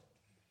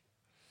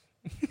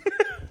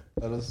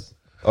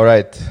All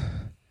right.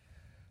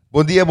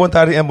 Bon dia, bon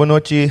tarde, and bon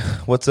noche.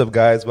 What's up,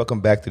 guys? Welcome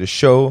back to the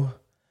show.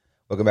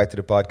 Welcome back to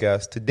the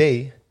podcast.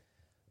 Today,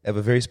 I have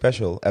a very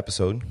special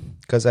episode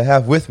because I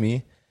have with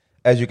me,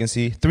 as you can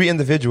see, 3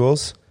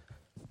 individuals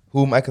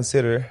whom I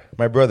consider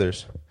my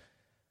brothers.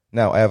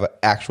 Now, I have an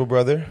actual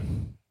brother.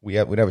 We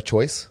don't have a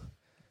choice.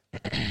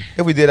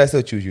 If we did, I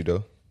still choose you,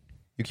 though.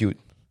 You're cute.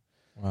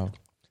 Wow.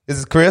 This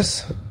is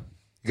Chris.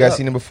 You guys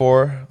seen him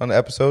before on the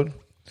episode.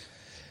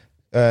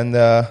 And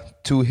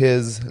to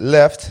his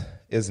left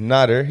is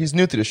Nader. He's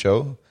new to the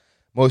show.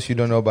 Most of you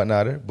don't know about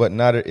Nader, but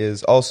Nader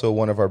is also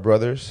one of our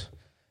brothers,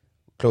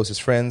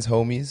 closest friends,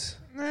 homies.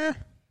 I've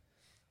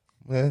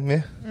been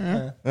there.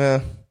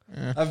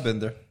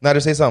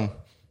 Nader, say something.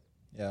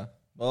 Yeah.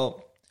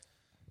 Well,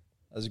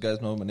 as you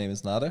guys know, my name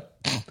is Nader.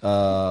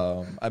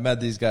 I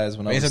met these guys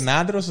when I Is was it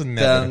Nader or is it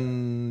Nether?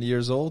 10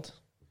 years old.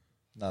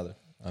 Nader.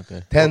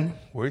 Okay. 10?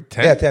 We're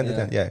 10? Yeah, 10 to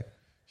Yeah. 10,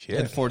 yeah.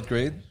 In 4th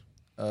grade.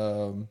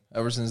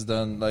 Ever since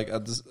then, like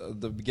at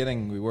the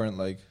beginning, we weren't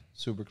like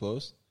super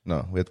close.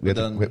 No, we had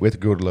to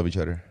grow to love each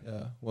other.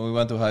 Yeah. When we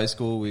went to high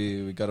school,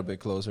 we got a bit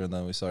closer, and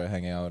then we started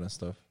hanging out and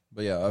stuff.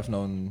 But yeah, I've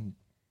known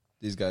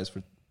these guys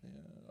for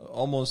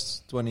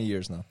almost 20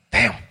 years now.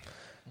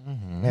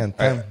 Man,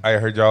 10. I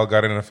heard y'all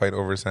got in a fight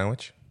over a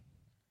sandwich.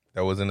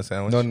 That wasn't a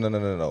sandwich?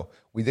 No.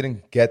 We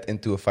didn't get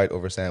into a fight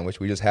over a sandwich.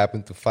 We just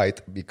happened to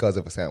fight because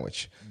of a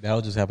sandwich.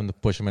 Dal just happened to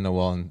push him in the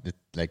wall and it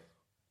like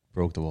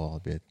broke the wall a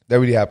bit. That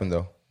really happened,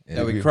 though.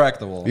 Yeah, we cracked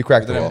the wall. We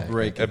cracked the didn't wall.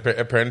 break it.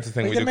 Apparently it's the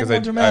thing We we can do make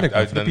because more dramatic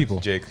I've for the done people.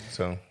 Jake.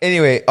 So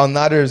Anyway, on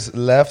Nader's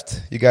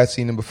left, you guys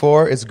seen him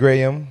before. It's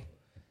Graham.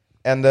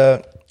 And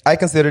I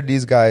consider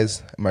these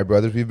guys my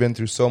brothers. We've been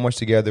through so much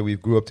together.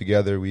 We've grew up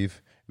together.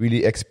 We've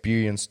really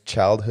experienced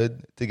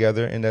childhood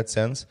together in that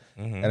sense.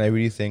 And I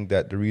really think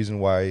that the reason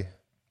why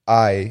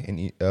I,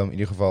 in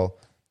ieder geval,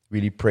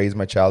 really praise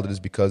my childhood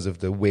is because of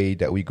the way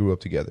that we grew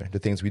up together. The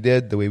things we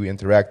did, the way we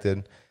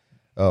interacted,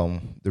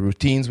 the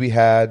routines we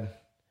had,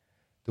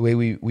 the way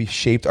we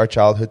shaped our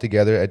childhood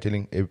together. I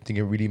think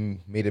it really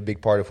made a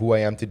big part of who I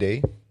am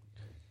today.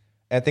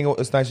 And I think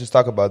it's nice to just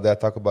talk about that,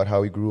 talk about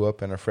how we grew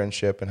up and our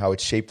friendship and how it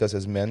shaped us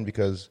as men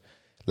because,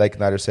 like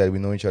Nader said, we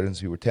know each other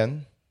since we were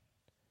 10.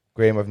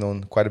 Graham, I've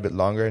known quite a bit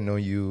longer. I know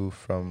you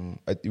from...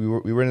 we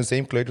were in the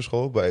same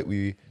kleuterschool, but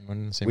we We're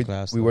in the same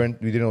class. we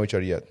didn't know each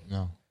other yet.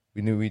 No.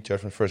 We knew each other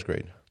from 1st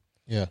grade.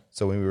 Yeah.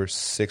 So when we were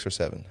 6 or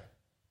 7.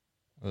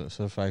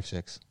 So 5,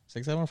 6.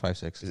 6, 7 or 5,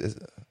 6? Is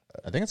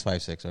I think it's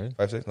 5, 6, right?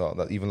 5, 6? No,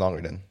 not even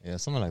longer then. Yeah,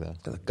 something like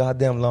that. That's a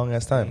goddamn long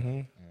ass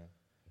time.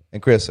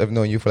 And Chris, I've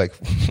known you for like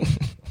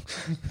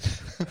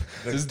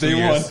This is 2 day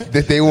years.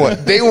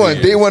 one.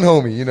 day one,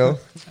 homie. You know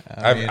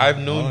I've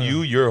known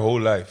you your whole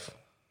life.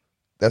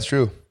 that's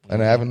true,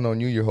 and I haven't known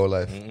you your whole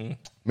life.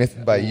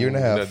 Missed by a year and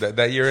a half.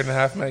 That year and a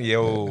half, man.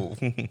 Yo.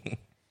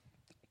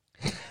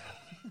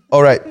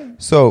 All right,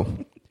 so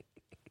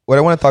what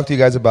I want to talk to you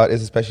guys about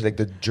is especially like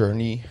the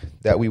journey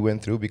that we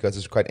went through because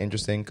it's quite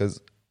interesting.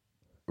 Because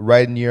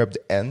right near up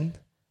the end,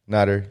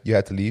 Nader, you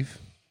had to leave.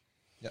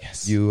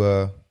 Yes. You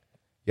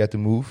had to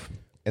move,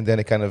 and then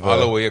it kind of All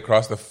the way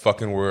across the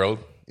fucking world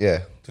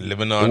yeah. to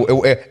Lebanon.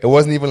 It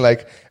wasn't even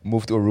like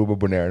move to Aruba,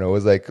 Bonaire. No, it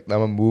was like I'm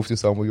gonna move to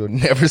somewhere you'll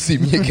never see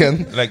me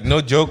again. Like,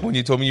 no joke, when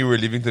you told me you were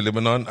leaving to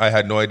Lebanon, I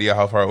had no idea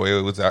how far away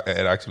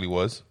it actually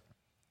was.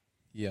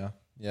 Yeah.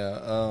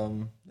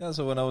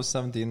 So when I was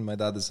 17, my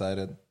dad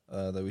decided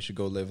that we should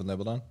go live in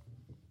Lebanon.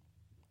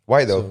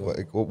 Why though? So-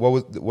 Like, what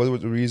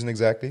was the reason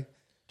exactly?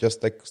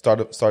 Just like start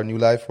a new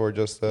life, or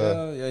just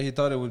Yeah, he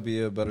thought it would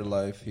be a better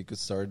life. He could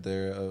start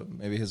there,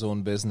 maybe his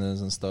own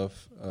business and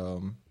stuff.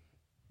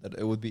 That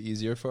it would be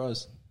easier for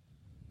us.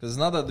 Because it's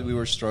not that we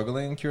were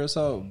struggling in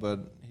Curacao, but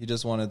he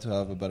just wanted to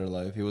have a better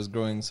life. He was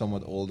growing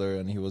somewhat older,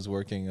 and he was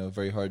working a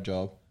very hard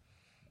job.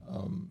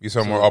 You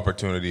saw more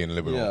opportunity in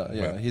Lebanon.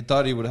 Yeah. He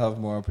thought he would have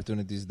more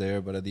opportunities there,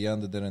 but at the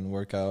end, it didn't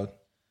work out.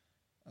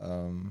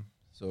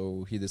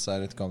 So he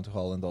decided to come to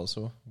Holland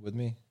also with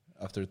me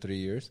after 3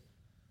 years.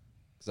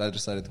 Because I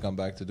decided to come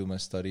back to do my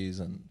studies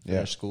and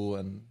finish school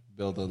and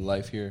build a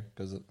life here.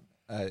 Because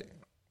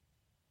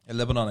in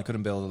Lebanon, I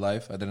couldn't build a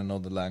life. I didn't know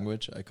the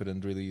language. I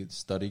couldn't really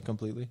study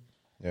completely.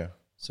 yeah.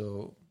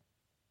 So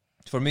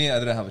for me, I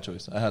didn't have a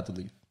choice. I had to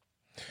leave.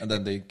 And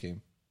then they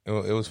came.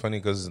 It was funny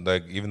because,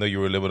 like, even though you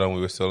were in Lebanon,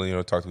 we were still,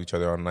 talk to each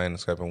other online and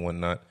Skype and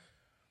whatnot.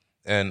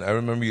 And I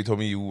remember you told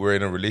me you were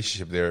in a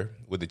relationship there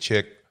with a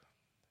chick,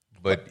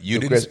 but you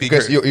didn't Chris, speak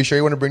Chris, her... you sure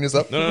you want to bring this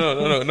up?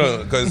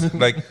 No. Because,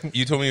 like,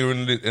 you told me you were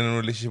in a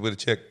relationship with a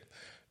chick,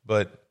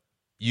 but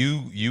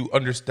you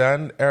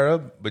understand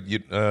Arab, but you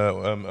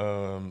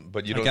don't...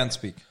 I can't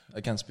speak.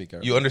 I can't speak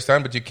Arabic. You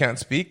understand, but you can't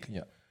speak?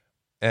 Yeah.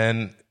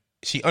 And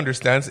she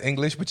understands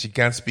English, but she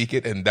can't speak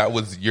it, and that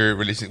was your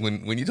relationship.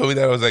 When you told me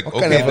that, I was like, What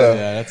okay. kind of a,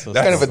 that's so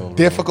kind of simple, a bro.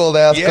 difficult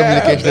ass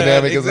communication man,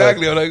 dynamic is that?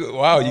 exactly. I'm like,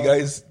 wow, you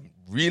guys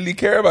really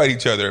care about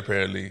each other,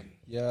 apparently.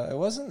 Yeah, it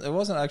wasn't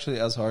actually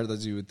as hard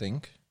as you would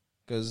think,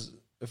 because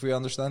if we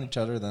understand each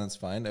other, then it's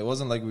fine. It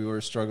wasn't like we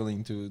were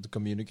struggling to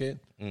communicate,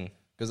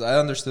 because I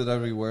understood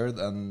every word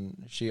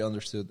and she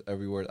understood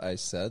every word I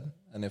said,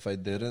 and if I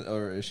didn't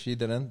or if she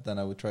didn't, then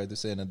I would try to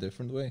say it in a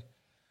different way.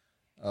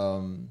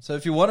 So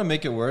if you want to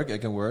make it work, it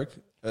can work.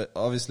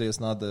 Obviously, it's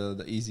not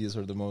the easiest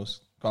or the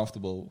most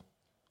comfortable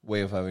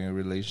way of having a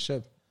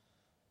relationship,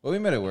 but we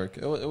made it work.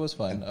 It was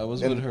fine. I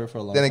was with her for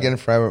a long time. Then again,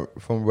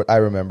 from what I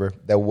remember,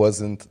 that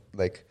wasn't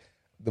like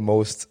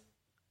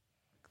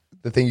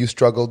the thing you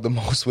struggled the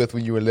most with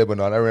when you were in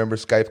Lebanon. I remember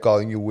Skype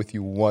calling you with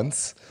you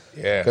once.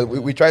 Yeah. Because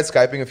we tried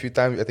Skyping a few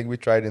times. I think we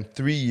tried in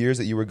 3 years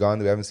that you were gone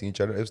that we haven't seen each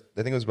other. I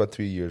think it was about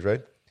 3 years,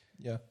 right?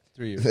 Yeah,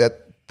 3 years.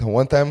 That the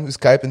one time we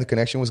Skyped and the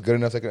connection was good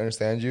enough so I could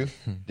understand you.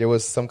 There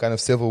was some kind of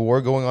civil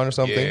war going on or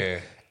something. Yeah.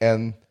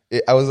 And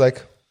I was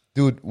like,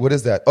 dude, what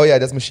is that? Oh yeah,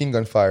 that's machine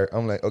gun fire.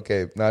 I'm like,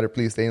 okay, Nader,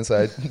 please stay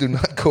inside. Do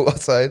not go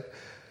outside.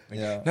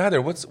 Yeah.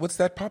 Nader, what's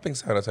that popping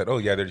sound outside? Oh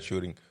yeah, they're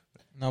shooting.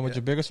 No, but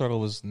your biggest struggle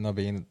was not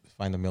being able to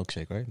find a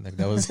milkshake, right? Like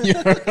that was your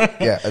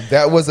Yeah,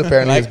 that was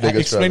apparently his like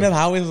biggest explain struggle. it.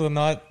 How is it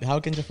not? How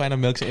can you find a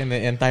milkshake in the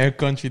entire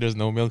country? There's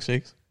no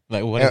milkshakes.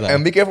 Like what is that?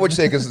 And be careful what you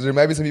say, because there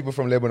might be some people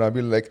from Lebanon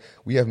be like,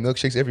 we have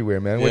milkshakes everywhere,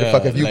 man. Where the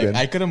fuck have you like, been?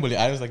 I couldn't believe.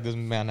 I was like, this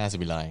man has to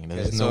be lying.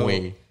 There's Okay, no so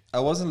way. I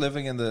wasn't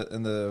living in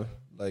the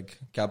like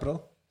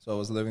capital, so I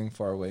was living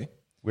far away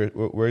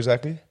Where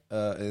exactly?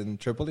 in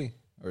Tripoli,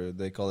 or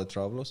they call it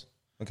Trablus.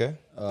 Okay.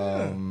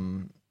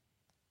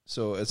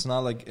 So it's not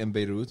like in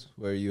Beirut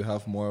where you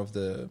have more of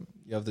the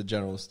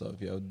general stuff.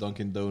 You have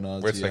Dunkin'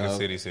 Donuts. Where it's you like a have-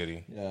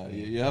 city. Yeah,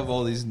 you have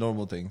all these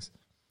normal things.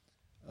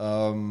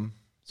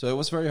 So it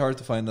was very hard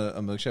to find a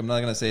milkshake. I'm not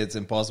gonna say it's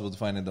impossible to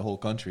find in the whole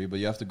country, but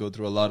you have to go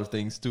through a lot of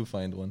things to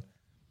find one.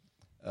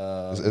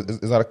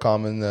 It's not a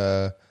common...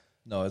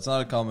 No, it's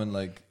not a common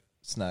like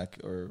snack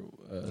or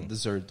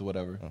dessert,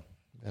 whatever.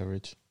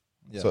 Average.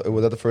 Yeah. So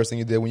was that the first thing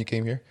you did when you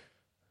came here?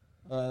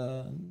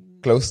 Uh,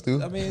 Close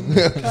to? I mean,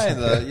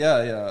 kinda.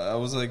 Yeah. I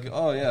was like,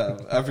 oh yeah,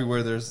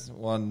 everywhere there's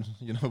one,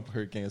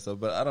 Burger King and stuff.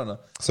 But I don't know.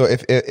 So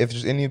if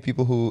there's any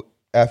people who,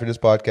 after this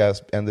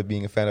podcast, end up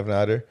being a fan of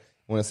Nader,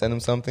 want to send him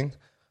something,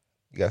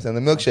 you got to send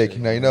them a milkshake.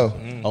 Now you know.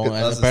 Oh, and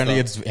That's the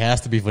apparently stuff. it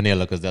has to be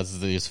vanilla because that's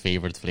his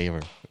favorite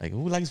flavor. Like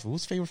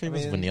whose favorite flavor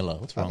is mean, vanilla?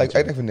 What's wrong? I with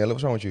you? like vanilla.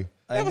 What's wrong with you?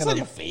 That was not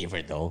your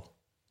favorite though.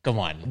 Come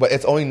on. But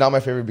it's only not my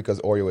favorite because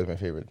Oreo is my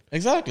favorite.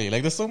 Exactly.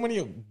 Like there's so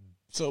many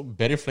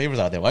better flavors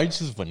out there. Why you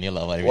choose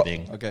vanilla of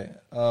everything? Okay.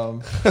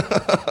 I'm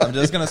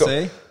just gonna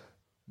say,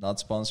 not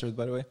sponsored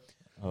by the way.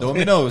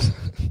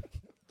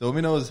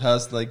 Domino's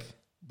has like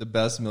the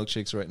best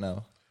milkshakes right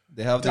now.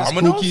 They have this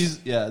Domino's? cookies.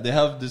 Yeah, they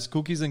have this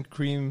cookies and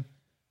cream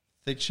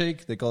thick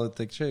shake. They call it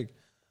thick shake.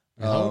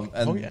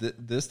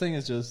 This thing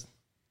is just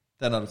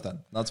 10 out of 10.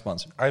 Not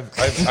sponsored.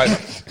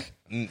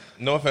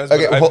 No offense,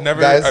 Okay, but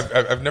guys.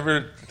 I've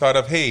never thought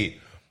of, hey,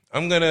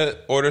 I'm gonna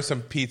order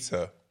some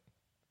pizza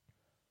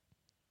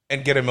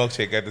and get a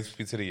milkshake at this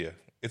pizzeria.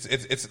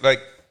 It's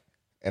like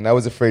And I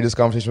was afraid this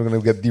conversation was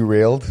going to get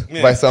derailed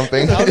Yeah. by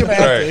something. How do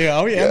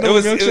we end up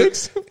with it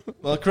was- milkshakes?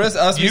 Well, Chris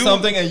asked me You-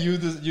 something and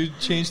you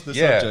changed the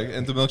Yeah. subject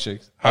into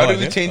milkshakes. how Oh, did I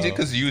we did? change it?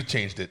 Because you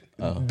changed it.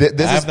 This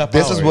I is have that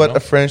this power, is what you know? a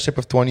friendship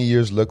of 20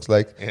 years looks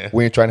like Yeah.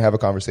 when you're trying to have a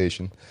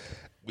conversation.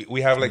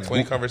 We have like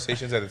 20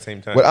 conversations at the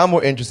same time. What I'm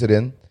more interested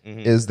in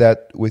is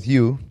that with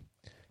you,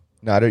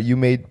 Nader, you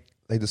made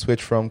like the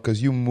switch from,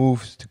 because you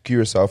moved to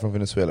Curacao from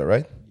Venezuela,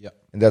 right? Yeah.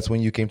 And that's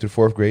when you came to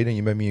 4th grade and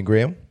you met me and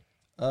Graham.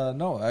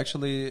 No,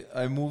 actually,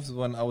 I moved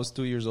when I was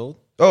 2 years old.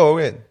 Oh,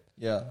 wait.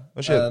 Yeah.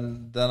 Oh, shit.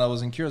 And then I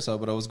was in Curacao,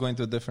 but I was going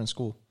to a different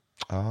school.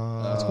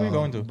 Ah, Who are you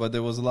going to? But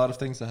there was a lot of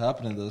things that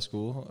happened in that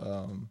school.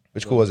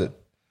 which school was it?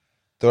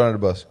 Throw it under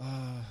the bus.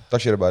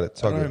 Talk shit about it.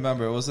 It's I all don't good.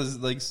 remember. It was this,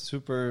 like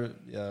super,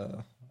 yeah.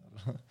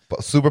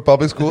 Super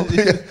public school?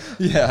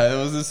 Yeah, it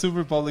was a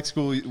super public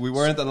school. We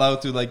weren't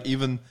allowed to like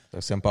even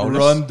St. Paulus?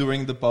 run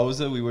during the pause.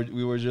 We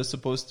were just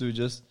supposed to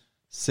just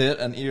sit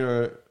and eat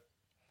our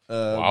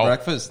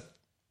breakfast.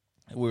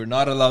 We were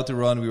not allowed to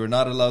run. We were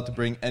not allowed to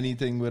bring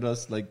anything with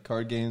us, like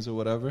card games or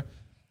whatever.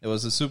 It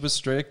was a super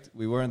strict.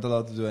 We weren't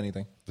allowed to do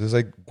anything. This is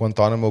like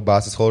Guantanamo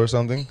Bass's Hole or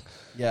something?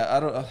 Yeah,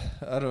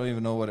 I don't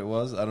even know what it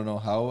was. I don't know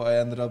how I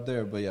ended up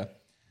there, but yeah,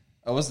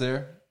 I was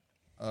there.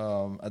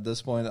 At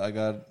this point,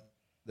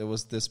 there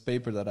was this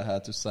paper that I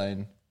had to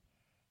sign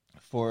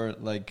for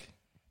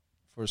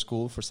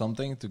school for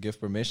something to give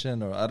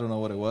permission, or I don't know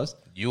what it was.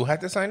 You had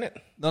to sign it?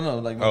 No,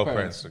 like my Oh,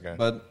 parents. parents, okay.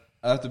 But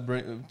I have to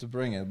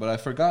bring it. But I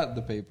forgot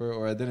the paper,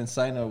 or I didn't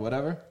sign it, or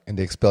whatever. And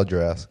they expelled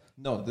your ass.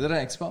 No, they didn't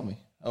expel me.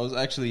 I was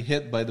actually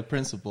hit by the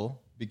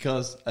principal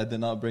because I did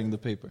not bring the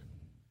paper.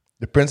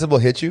 The principal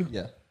hit you?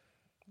 Yeah.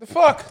 The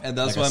fuck? And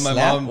that's Like a why my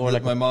slap mom or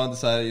like my mom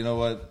decided, you know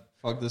what,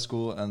 fuck the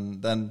school,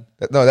 and then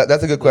No,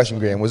 that's a good question,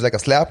 Graham. Was it like a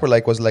slap or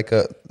was it like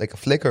a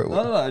flick or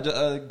no,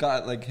 I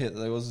got like hit.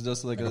 It was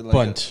just like a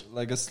punch.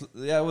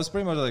 It was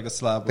pretty much like a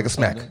slap, Like or a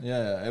smack. something.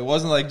 Yeah, it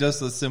wasn't like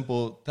just a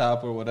simple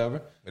tap or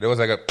whatever. It was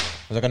like a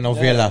It was like a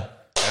novela.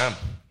 damn.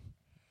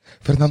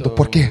 Fernando, So-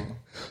 ¿por qué?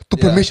 Tu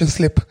Yeah. permission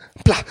slip.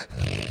 Blah.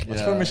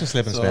 What's permission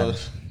slip in So-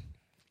 Spanish?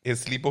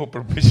 His sleepover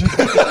permission.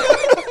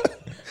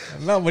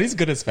 No, but he's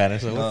good at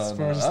Spanish. So what's No,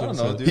 permission I slip don't in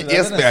know, Spanish? dude. He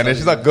is Spanish.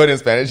 He's not good in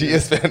Spanish. He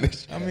is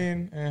Spanish. I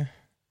mean,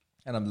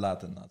 And I'm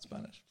Latin, not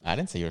Spanish. I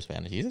didn't say you're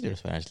Spanish. You said you're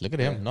Spanish. Look at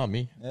him, not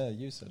me. Yeah,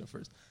 you said it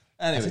first.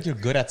 I Anyway, said you're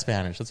good at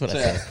Spanish. That's what so,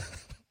 I yeah. said.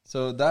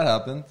 So that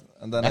happened,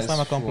 and then Next time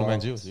I swapped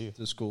compliment you. Gee.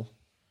 to school.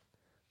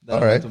 Then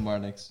All I right. went to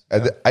Marnix. I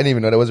didn't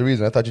even know that was a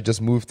reason. I thought you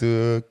just moved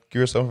to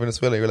Curacao,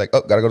 Venezuela. You're like,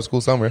 oh, gotta go to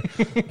school somewhere.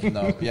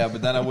 No, yeah,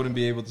 but then I wouldn't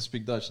be able to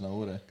speak Dutch now,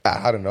 would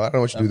I? I don't know. I don't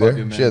know what you And do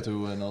there. Shit.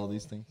 Papiamento and all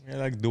these things. Yeah,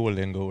 like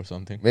Duolingo or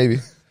something. Maybe.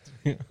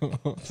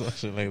 Some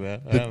shit like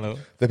that. I don't know.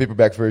 The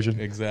paperback version.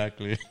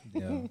 Exactly.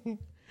 Yeah.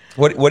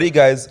 What do you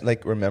guys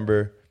like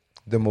remember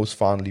the most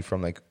fondly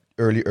from like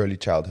early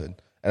childhood?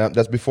 And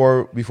that's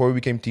before we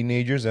became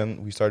teenagers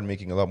and we started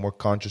making a lot more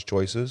conscious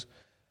choices.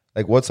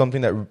 Like what's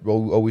something that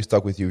always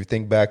stuck with you? You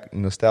think back,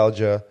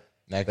 nostalgia.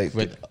 Like Like-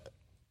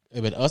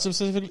 with us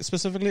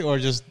specifically, or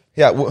just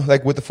Yeah,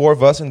 like with the four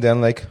of us and then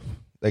like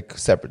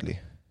separately.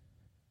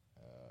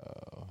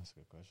 that's a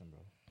good question,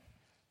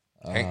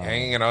 bro.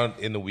 Hanging out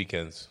in the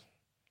weekends.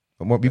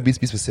 But more, be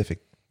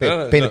specific.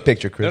 No, Paint a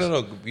picture, Chris.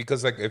 No,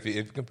 because like if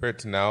you compare it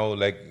to now,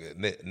 like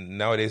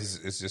nowadays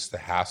it's just a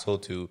hassle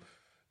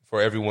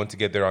for everyone to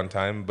get there on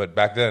time. But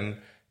back then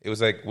it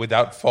was like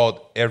without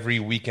fault every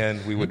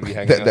weekend we would be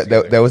hanging out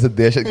together. That was a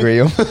dish at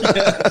Graham.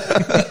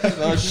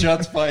 Oh,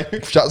 shots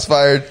fired. Shots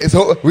fired. It's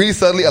really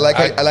subtly. I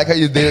like how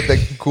you did it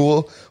like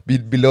cool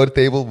below the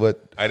table,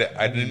 but I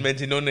didn't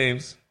mention no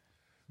names,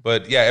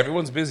 but yeah,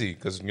 everyone's busy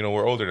because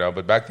we're older now.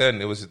 But back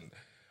then it was.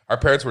 Our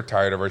parents were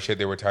tired of our shit.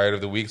 They were tired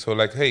of the week. So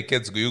like, hey,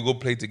 kids, you go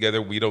play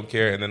together. We don't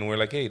care. And then we're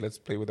like, hey, let's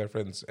play with our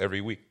friends every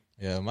week.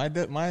 Yeah, mine's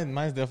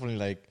definitely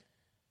like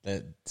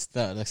that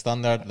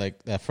standard,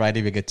 like that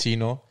Friday we get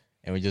Chino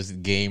and we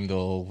just game the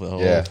whole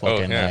Yeah.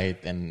 fucking Oh, yeah.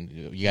 night. And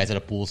you guys at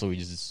a pool, so we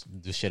just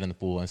do shit in the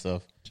pool and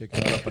stuff.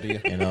 Chicken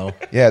raparia. You know?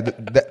 yeah,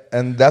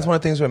 and that's one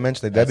of the things I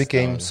mentioned. Like, that That's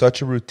became solid.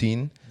 such a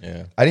routine.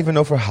 Yeah. I didn't even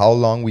know for how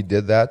long we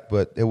did that,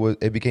 but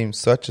it became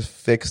such a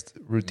fixed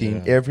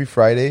routine. Yeah. Every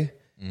Friday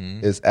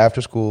is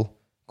after school,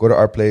 go to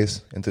our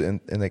place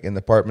in like an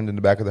apartment in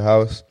the back of the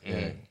house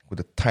with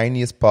the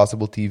tiniest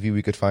possible TV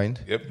we could find.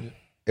 Yep.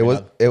 It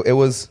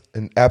was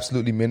an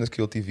absolutely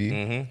minuscule TV.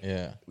 Mm-hmm.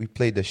 Yeah. We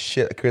played the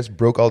shit. Chris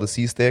broke all the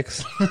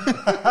C-sticks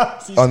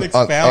C6 on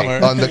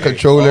spammer. on the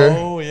controller,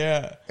 Oh,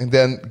 yeah. and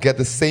then get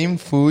the same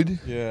food.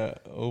 Yeah.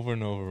 Over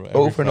and over. Every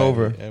Over and Friday,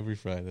 over. Every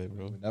Friday,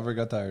 bro. Never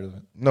got tired of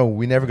it. No,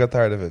 we never got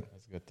tired of it.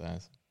 That's good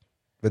times.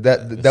 But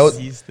that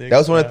C-sticks,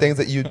 was one of the man. things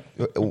that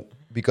you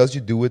because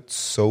you do it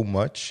so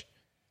much,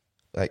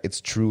 like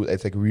it's true.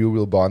 It's like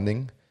real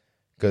bonding.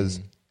 Because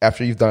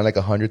after you've done it like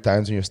 100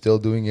 times and you're still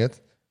doing it,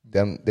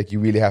 then like you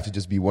really have to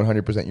just be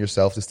 100%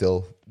 yourself to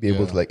still be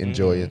able to like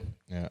enjoy it.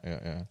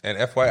 Yeah. And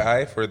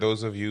FYI, for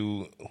those of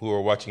you who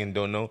are watching and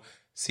don't know,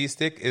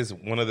 C-Stick is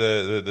one of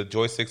the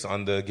joysticks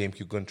on the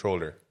GameCube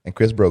controller. And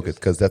Chris broke it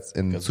because that's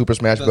in Super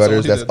Smash that's all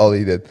Brothers. he That's did. all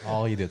he did.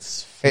 All you did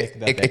is flick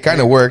that It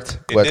kind of worked,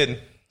 It but did.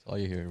 That's all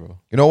you hear, bro.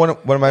 you know one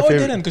of my Oh, it favorite.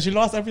 didn't, because you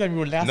lost every time. You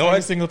were last No, every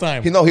I- single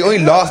time. He only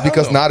lost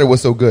because Nader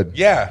was so good.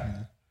 Yeah.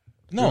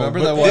 No, Remember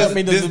but that yeah, one? I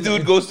mean, This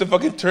dude goes to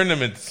fucking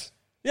tournaments.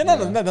 Yeah,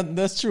 no,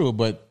 that's true,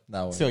 but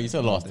No, still, you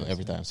still lost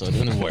every time, so it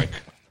didn't work.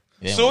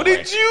 It didn't So work.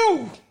 did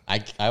you.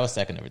 I was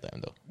second every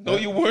time though. No,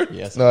 you weren't.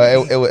 Yes. No,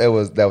 it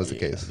was that was the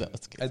Yeah, case. that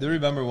was the I case. do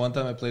remember one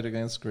time I played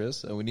against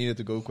Chris and we needed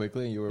to go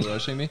quickly and you were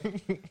rushing me.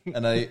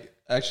 And I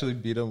actually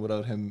beat him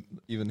without him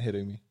even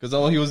hitting me. Because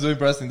all he was doing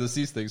pressing the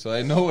C-stick, so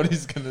I know what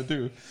he's going to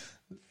do.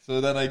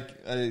 So then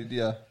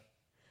yeah.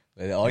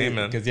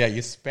 Amen. Because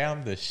you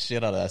spammed the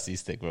shit out of that C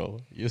stick, bro.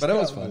 But it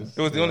was fun.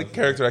 It was the only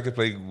character I could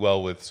play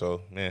well with.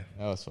 So yeah.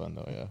 That was fun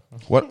though. Yeah.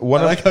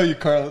 One I of like how you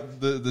call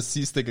the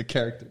C-stick a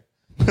character.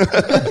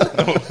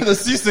 The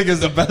C-stick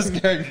is the best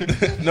character.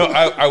 No,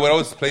 I would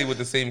always play with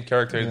the same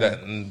character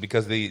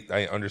because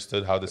I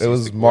understood how the it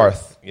was C-stick worked.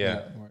 Marth.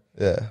 Yeah.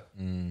 Yeah.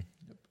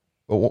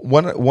 But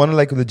one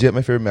like legit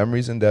my favorite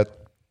memories in that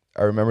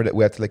I remember that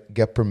we had to like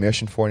get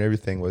permission for and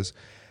everything was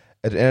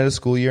at the end of the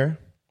school year.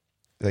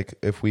 Like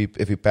if we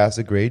passed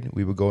the grade,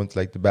 we would go into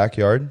like the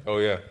backyard, Oh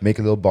yeah. make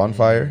a little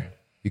bonfire.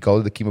 We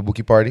called it the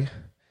Kimabuki party.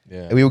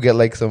 Yeah. And we would get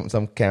like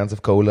some cans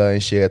of cola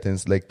and shit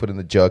and like put in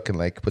the jug and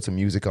like put some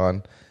music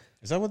on.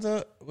 Is that what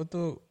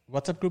the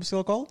WhatsApp group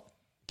still called?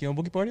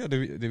 Kimabuki Party, or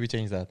did we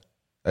change that?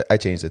 I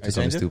changed it to I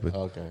something changed it? stupid.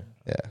 Okay.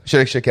 Yeah,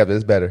 should have kept it.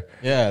 It's better.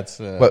 Yeah, it's.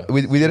 But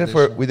we did it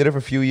for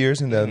a few years,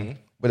 and then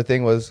but the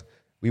thing was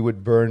we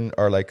would burn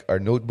our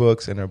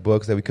notebooks and our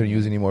books that we couldn't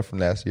use anymore from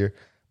last year.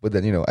 But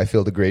then I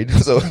failed the grade,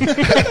 so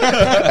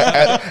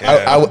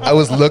I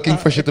was looking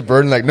for shit to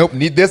burn. Like, nope,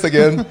 need this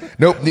again.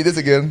 Nope, need this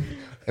again.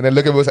 And then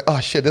look at it, was like, oh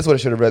shit, this is what I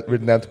should have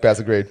written down to pass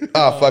the grade.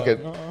 Ah, fuck it,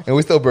 and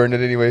we still burned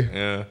it anyway.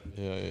 Yeah.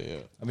 yeah.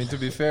 I mean, to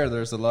be fair,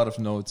 there's a lot of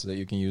notes that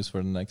you can use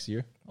for the next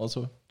year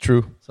also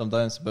True.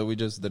 sometimes, but we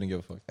just didn't give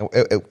a fuck.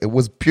 It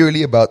was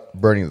purely about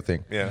burning the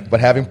thing. Yeah.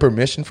 But having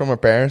permission from our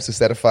parents to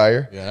set a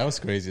fire. Yeah, that was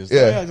crazy. It's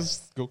Yeah. like,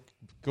 just go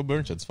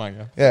burn shit. It's fine.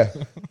 Yeah.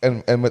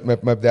 Yeah. And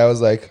my dad was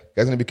like, "You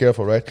guys gonna be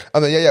careful, right?"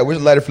 I'm like, "Yeah, where's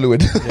the lighter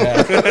fluid?"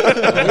 Yeah.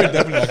 We're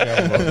definitely not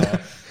careful about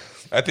that.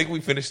 I I think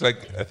we finished I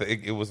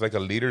think it was like a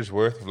liter's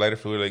worth of lighter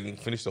fluid. Like we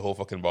finished the whole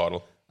fucking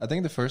bottle. I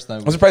think the first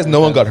time I'm surprised no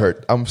one got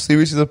hurt. I'm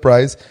seriously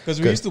surprised.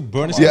 Because we used to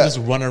burn it, Yeah. and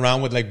just run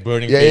around with like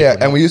burning. Yeah, paper, yeah.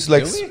 no? And we used to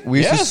Really? we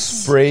used to Yes.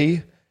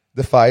 spray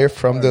the fire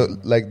from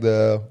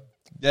the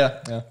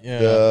Yeah.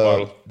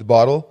 the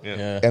bottle.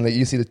 Yeah. And like,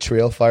 you see the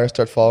trail fire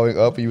start following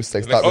up, and you was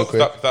like, Like, stop real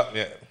quick. stop.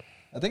 Yeah.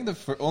 I think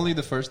only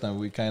the first time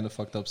we kind of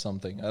fucked up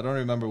something. I don't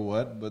remember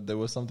what, but there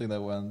was something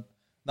that went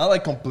not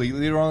like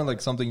completely wrong,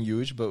 like something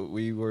huge, but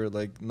we were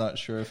like not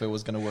sure if it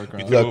was gonna work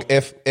around. Look,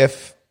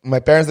 if my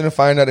parents didn't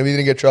find out and we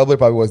didn't get trouble, it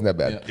probably wasn't that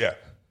bad. Yeah. Yeah.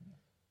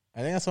 I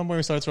think at some point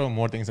we started throwing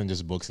more things than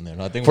just books in there.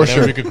 I think For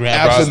whatever sure. we could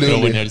grab, Absolutely.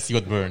 throw in there to see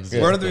what burns.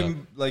 Weren't Yeah. we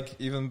like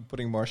even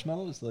putting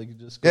marshmallows? Like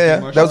just Yeah,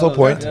 cooking that was the whole marshmallows?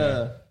 point.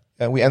 Yeah,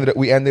 And we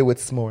ended with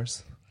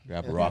s'mores.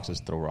 Grab rocks,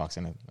 just throw rocks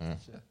in it.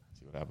 See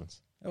what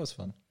happens. that was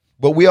fun.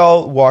 But we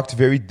all walked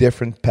very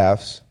different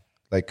paths,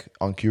 like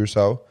on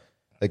Curacao.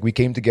 Like we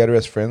came together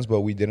as friends,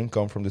 but we didn't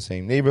come from the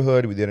same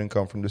neighborhood. We didn't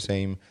come from the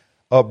same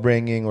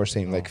upbringing or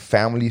same like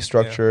family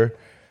structure.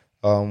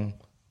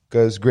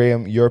 Because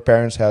Graham, your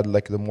parents had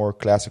like the more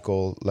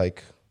classical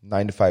like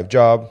 9-to-5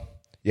 job.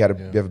 You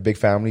have a big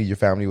family. Your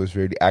family was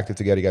very active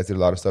together. You guys did a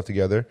lot of stuff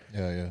together.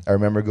 Yeah. I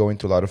remember going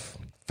to a lot of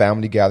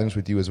family gatherings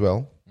with you as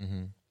well.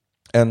 Mm-hmm.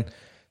 And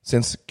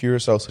since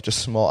Curacao is such a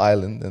small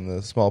island and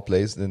a small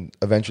place, then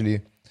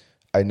eventually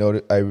I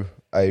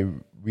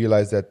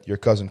realized that your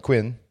cousin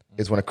Quinn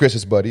is one of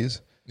Chris's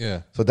buddies.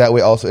 Yeah. So that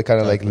way also it kind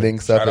of like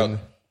links up. Shout And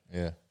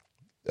Yeah.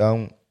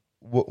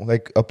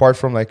 like apart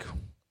from like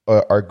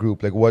our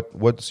group, like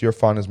what's your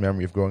fondest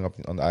memory of growing up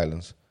on the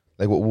islands?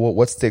 Like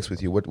what sticks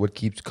with you? What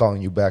keeps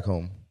calling you back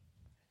home?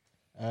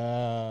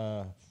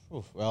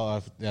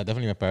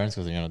 Definitely my parents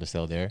because they're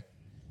still there.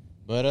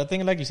 But I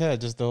think, like you said,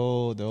 just the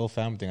whole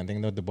family thing. I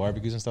think the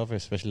barbecues and stuff,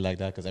 especially like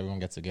that, because everyone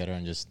gets together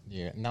and just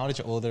Now that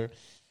you're older,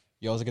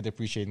 you also get to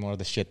appreciate more of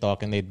the shit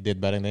talking they did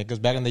back in the day. Because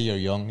back in the day, you're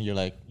young, you're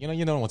like, you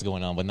don't know what's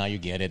going on, but now you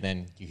get it,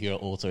 and you hear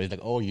old stories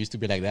like, oh, you used to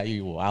be like that,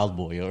 you wild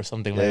boy or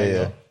something like that. Yeah. You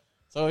know?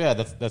 So yeah,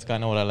 that's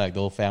kind of what I like,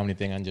 the whole family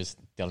thing and just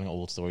telling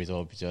old stories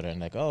of each other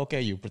and like, oh,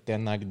 okay, you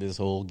pretend like this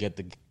whole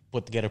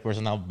put together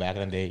person now back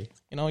in the day.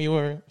 You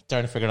were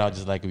trying to figure it out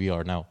just like we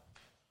are now.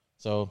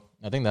 So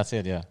I think that's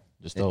it. Yeah,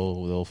 just the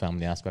whole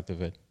family aspect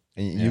of it.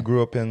 And you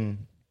grew up in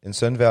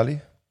Sun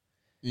Valley?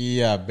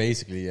 Yeah,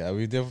 basically, yeah.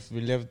 We lived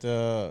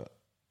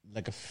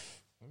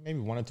maybe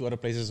one or two other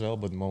places as well,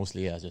 but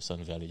mostly just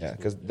Sun Valley. Yeah,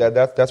 because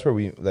that's where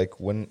we like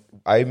when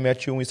I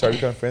met you and we started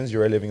becoming friends. You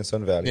were living in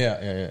Sun Valley.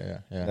 Yeah.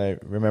 And I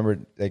remember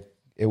like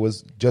it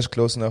was just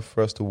close enough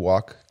for us to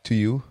walk to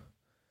you,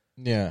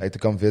 Yeah, like to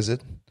come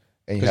visit.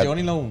 And because you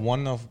only know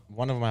one of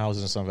my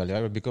houses in Sun Valley,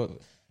 right? Because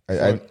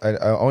I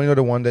only know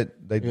the one that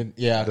like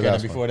yeah, the okay.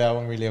 last Before that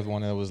one, we lived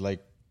one that was like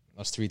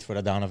a street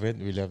further down of it.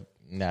 We lived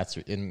in that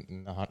street,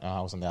 in a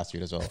house on that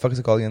street as well. the fuck is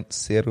it called again?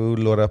 Ceru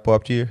Lora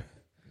Poptier.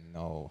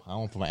 No, I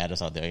won't put my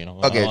address out there.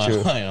 Okay,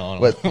 true. I don't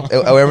know. But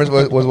I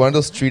remember it was one of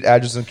those street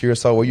addresses in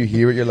Curacao where you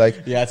hear it, you're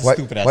like, Yeah, it's a why,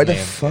 stupid ass why the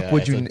name. fuck Yeah,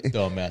 would it's you a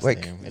dumb ass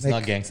name. It's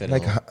not gangster at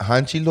like all.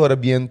 Hanchi Lora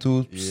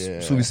Bientu Yeah.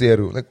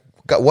 Subiceru. Like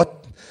God,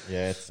 what?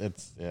 Yeah,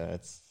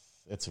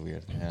 it's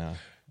weird. Yeah,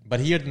 but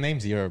here the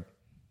names here are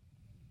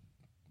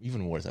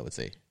even worse. I would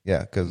say Yeah,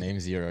 because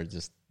names here are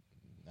just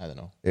I don't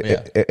know.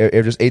 if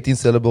there's 18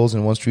 syllables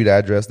in one street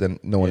address, then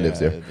no one lives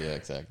there. Yeah,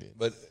 exactly.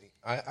 But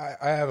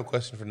I have a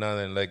question for now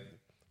then. Like,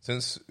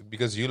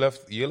 because you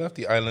left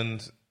the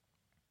island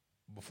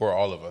before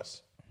all of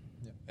us,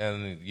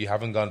 and you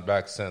haven't gone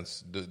back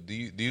since. Do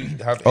you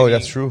have? Oh, any-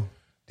 that's true.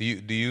 Do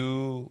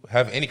you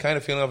have any kind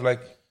of feeling of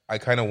like I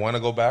kind of want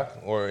to go back,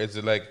 or is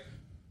it like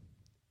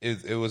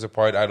it was a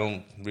part I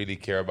don't really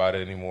care about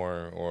it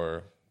anymore,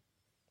 or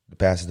The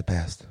past is the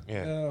past.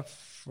 Yeah,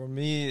 for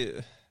me,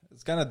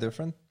 it's kind of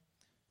different.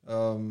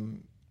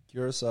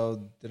 Curacao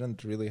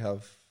didn't really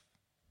have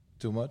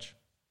too much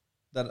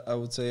that I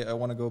would say I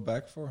want to go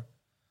back for.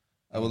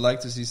 I would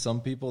like to see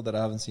some people that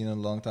I haven't seen in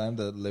a long time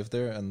that live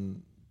there,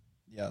 and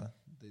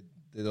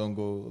they don't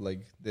go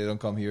they don't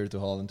come here to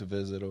Holland to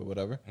visit or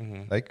whatever.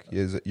 Like,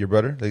 is it your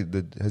brother? Like,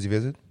 has he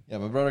visited? Yeah,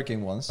 my brother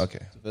came once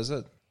Okay. to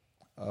visit.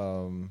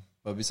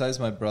 But besides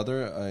my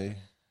brother, I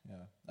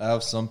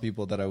have some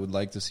people that I would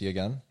like to see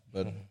again.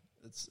 But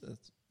it's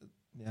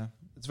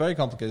very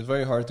complicated. It's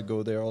very hard to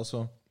go there.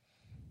 Also,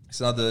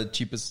 it's not the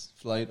cheapest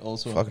flight.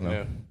 Also, Fuck no.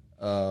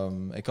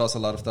 Yeah. it costs a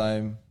lot of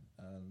time.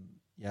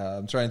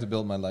 I'm trying to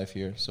build my life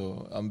here,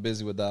 so I'm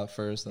busy with that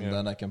first, and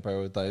then I can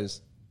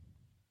prioritize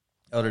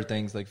other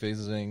things like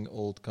visiting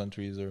old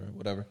countries or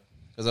whatever.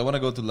 Because I want to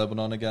go to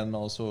Lebanon again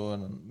also,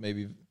 and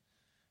maybe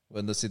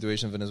when the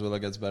situation in Venezuela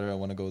gets better, I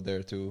want to go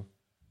there too.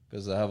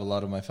 Because I have a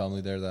lot of my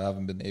family there that I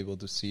haven't been able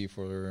to see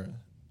for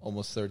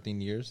almost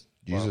 13 years.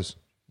 Jesus.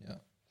 Yeah.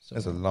 So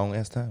That's a long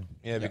ass time.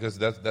 Yeah, because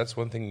that's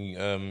one thing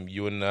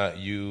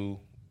you,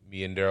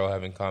 me, and Daryl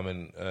have in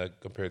common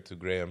compared to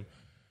Graham.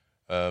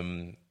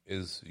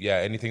 Is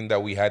anything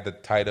that we had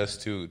that tied us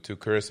to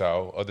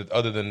Curacao,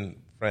 other than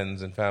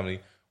friends and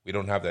family, we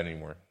don't have that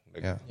anymore.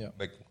 Like, Yeah.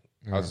 like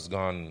house is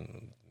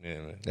gone.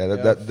 Yeah, man.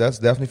 Yeah, that's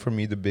definitely for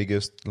me the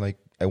biggest like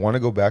I want to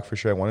go back for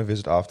sure. I want to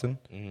visit often.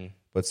 Mm-hmm.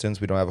 But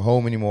since we don't have a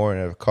home anymore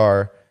and have a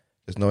car,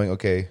 just knowing,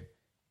 okay,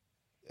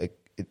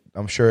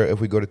 I'm sure if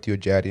we go to Tio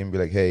Jaddy and be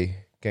like,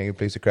 hey, can you get a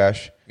place to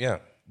crash? Yeah.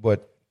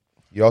 But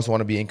you also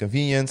want to be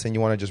inconvenienced and you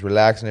want to just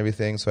relax and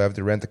everything. So I have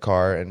to rent a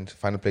car and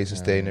find a place to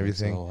stay and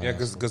everything. So, Yeah,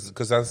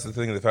 because that's the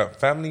thing. The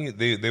family,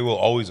 they will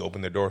always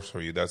open their doors for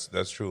you.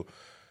 That's true.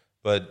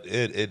 But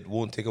it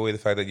won't take away the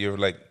fact that you're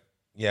like,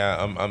 yeah,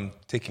 I'm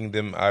taking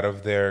them out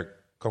of their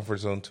comfort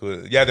zone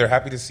to yeah, they're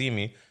happy to see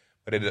me,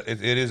 but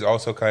it is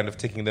also kind of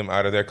taking them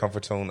out of their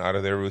comfort zone, out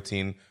of their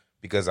routine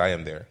because I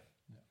am there.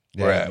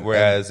 Yeah.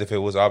 Whereas if it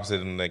was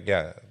opposite and like,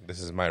 yeah, this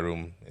is my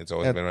room. It's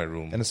always been my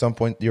room. And at some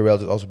point, your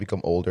relatives also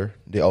become older.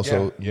 They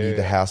also need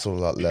the hassle a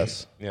lot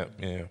less. Yeah.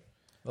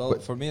 Well,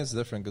 for me, it's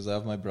different because I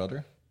have my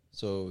brother,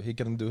 so he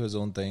can do his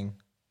own thing,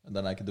 and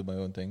then I can do my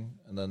own thing,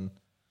 and then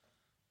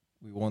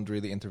we won't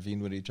really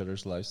intervene with each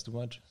other's lives too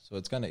much. So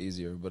it's kind of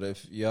easier. But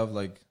if you have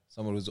like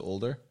someone who's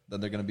older,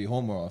 then they're gonna be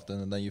home more often,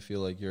 and then you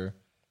feel like you're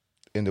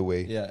In the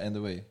way. in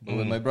the way. But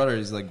with my brother,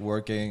 he's like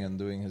working and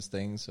doing his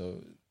thing,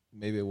 so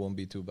maybe it won't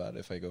be too bad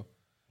if I go.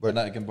 But- And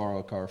I can borrow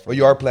a car. But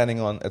you are planning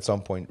on, at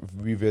some point,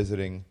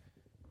 revisiting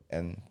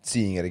and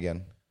seeing it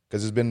again.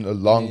 Because it's been a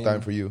long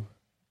time for you.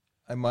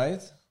 I might,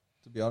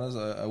 to be honest.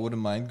 I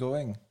wouldn't mind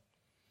going,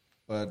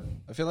 but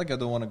I feel like I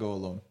don't want to go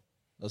alone.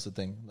 That's the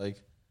thing.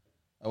 Like,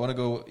 I want to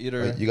go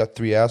either. Like, you got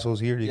 3 assholes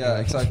here. You Yeah,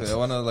 can- exactly. I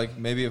want to like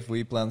maybe if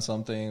we plan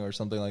something or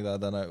something like that,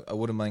 then I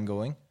wouldn't mind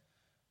going.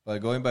 But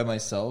going by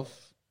myself,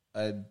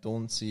 I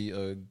don't see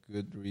a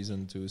good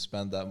reason to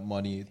spend that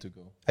money to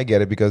go. I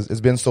get it because it's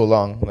been so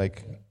long.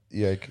 Like,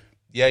 Yeah,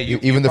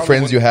 even the probably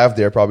friends you wouldn't- have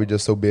there are probably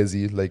just so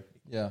busy. Like,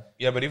 Yeah,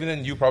 Yeah, but even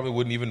then, you probably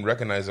wouldn't even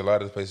recognize a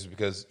lot of the places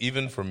because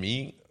even for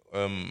me,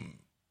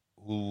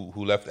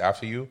 who left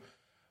after you,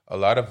 a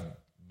lot of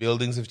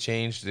buildings have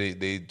changed.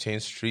 They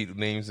changed street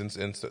names and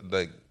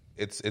like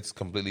it's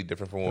completely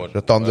different from what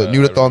Rotonda,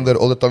 new Rotonda,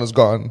 old Rotonda's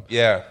gone.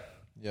 Yeah,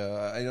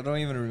 yeah. I don't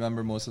even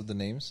remember most of the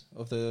names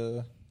of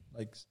the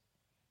like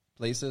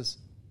places.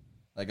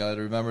 Like I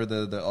remember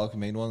the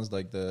main ones,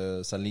 like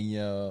the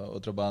Salinha,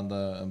 Otra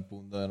Banda, and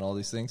Punda, and all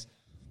these things.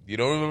 you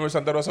don't remember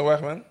Santa Rosa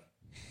Weg, man?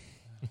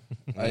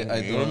 I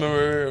You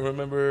don't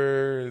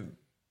remember?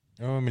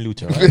 Oh,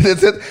 Milucha, right?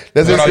 That's it.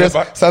 That's What it.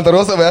 are the- Santa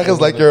Rosa Weg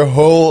is like your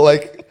whole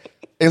like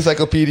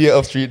encyclopedia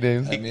of street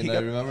names. I mean, I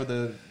remember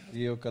the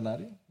Rio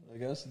Canario, I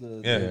guess.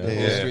 Yeah. The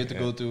Yeah. street to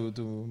go to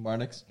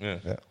Marnix.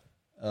 Yeah.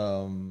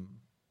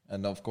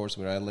 And of course,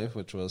 where I live,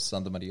 which was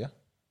Santa Maria.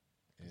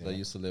 'Cause I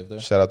used to live there.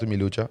 Shout out to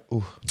Milucha.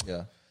 Ooh.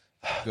 Yeah.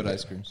 Good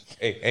ice creams.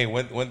 Hey,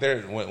 when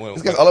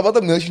This guy's all about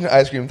the milkshake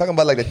ice cream. I'm talking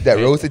about like that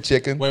roasted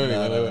chicken. Wait,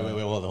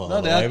 hold on.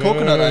 No, they had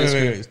coconut ice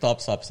cream.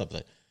 Stop.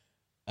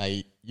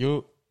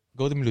 You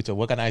go to Milucha.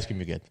 What kind of ice cream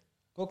you get?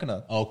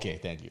 Coconut. Okay,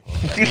 thank you.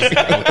 Okay.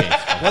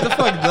 What the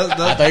fuck? I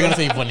thought you were gonna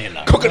say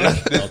vanilla. Coconut.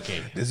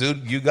 Okay. this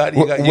dude, you got an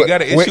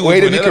issue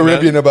Way with to be vanilla,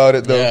 Caribbean man. about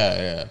it though.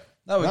 Yeah.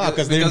 No,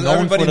 Because they're known for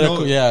everybody the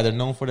knows. they're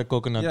known for the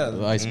coconut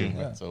Yeah. ice cream.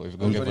 Yeah. So if you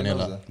go get Everybody knows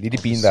vanilla, that. Lidi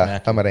Pinda,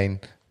 Smack it. Tamarain.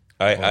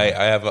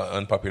 I have an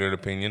unpopular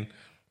opinion.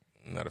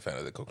 I'm not a fan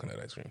of the coconut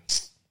ice cream.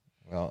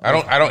 well, I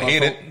don't But hate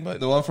from- it, but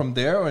the one from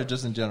there or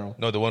just in general?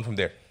 no, the one from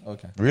there.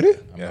 Okay. Really?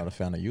 I'm Yeah. not a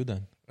fan of you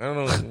then. I don't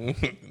know.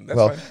 That's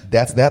Well, fine.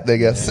 that's that, I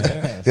guess.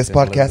 This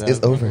simple as podcast that. is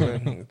over.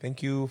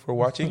 Thank you for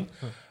watching.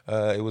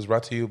 It was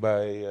brought to you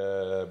by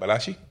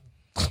Balashi,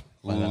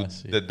 who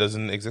Balashi. that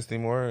doesn't exist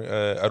anymore.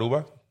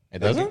 Aruba. It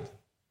doesn't.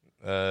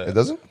 It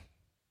doesn't?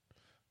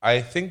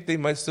 I think they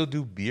might still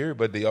do beer,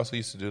 but they also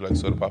used to do like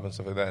soda pop and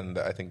stuff like that. And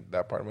I think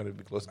that part might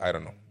be closed. I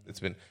don't know. It's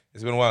been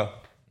a while.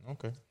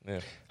 Okay. Yeah.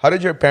 How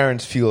did your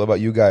parents feel about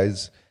you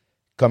guys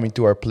coming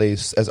to our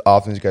place as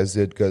often as you guys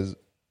did? Because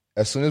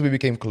as soon as we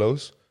became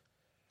close,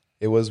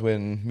 it was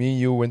when me and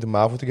you went to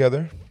Mavo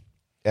together.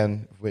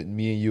 And with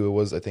me and you, it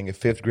was, I think, in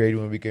 5th grade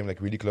when we became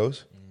like really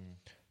close.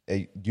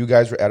 You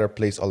guys were at our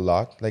place a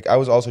lot. Like I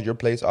was also at your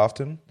place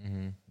often,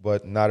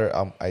 but not.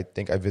 I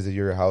think I visited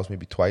your house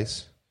maybe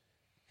twice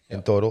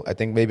in total. I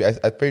think maybe I'm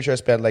pretty sure I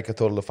spent like a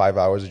total of 5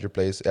 hours at your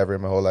place ever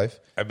in my whole life.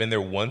 I've been there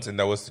once, and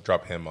that was to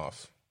drop him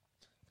off.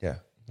 Yeah,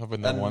 I've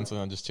been there once and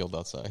I just chilled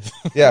outside.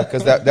 yeah,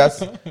 because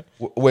that's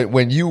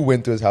when you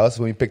went to his house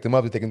when we picked him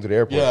up to take him to the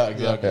airport.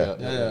 exactly.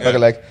 Yeah. Okay,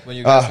 like When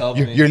you guys helped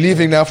me. you're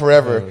leaving now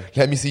forever.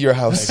 Let me see your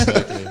house.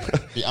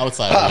 The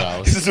outside of the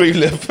house. This is where you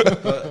live.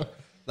 But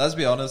let's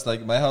be honest,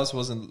 like my house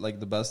wasn't like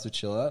the best to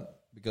chill at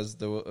because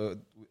there were,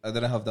 I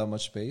didn't have that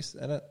much space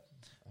in it.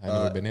 I've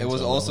never been in. It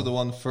was so- also the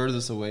one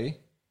furthest away,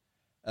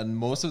 and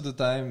most of the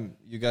time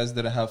you guys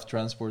didn't have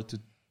transport to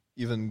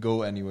even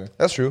go anywhere.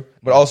 That's true.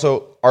 But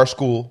also, our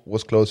school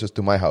was closest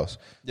to my house.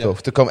 So Yeah.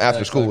 to come after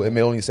Yeah, school, exactly. it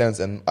made only sense.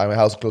 And my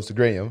house was close to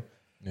Graham.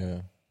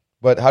 Yeah.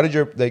 But how did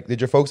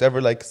your folks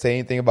ever like say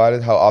anything about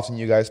it? How often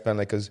you guys spend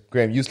because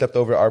Graham, you slept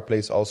over at our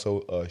place also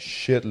a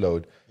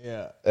shitload.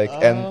 Yeah. Like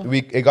and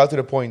it got to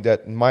the point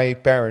that my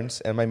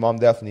parents and my mom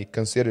definitely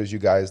considers you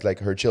guys like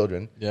her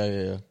children.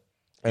 Yeah.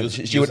 And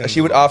Use-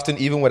 she would often,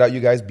 even without you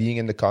guys being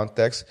in the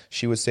context,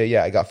 she would say,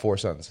 "Yeah, I got 4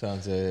 sons."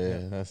 Sounds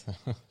that's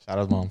shout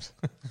out moms.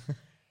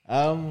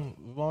 I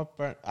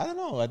don't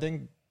know. I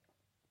think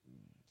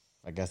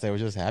I guess they were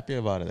just happy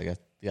about it. I guess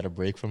they got a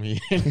break from here.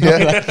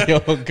 Yeah. Like, yo,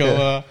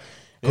 go,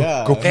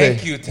 yeah. go play.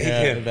 Thank you, take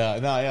Yeah, it.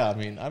 and, no, yeah. I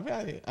mean,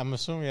 I'm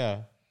assuming,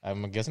 yeah.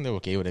 I'm guessing they're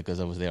okay with it because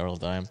I was there all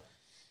the time.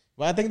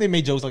 But I think they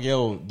made jokes like,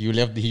 "Yo, do you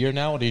live here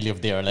now, or do you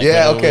live there?" Like,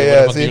 Yeah, where okay, the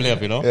yeah. fuck do See? you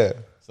live? You know? Yeah.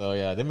 So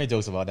yeah, they made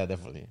jokes about that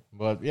definitely.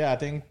 But yeah, I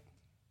think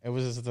it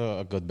was just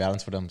a good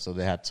balance for them. So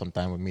they had some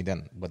time with me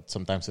then, but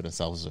sometimes to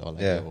themselves as well.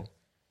 Like, Yeah. yo,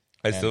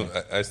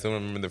 I still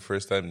remember the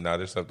first time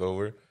Nader slept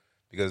over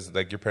because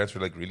like your parents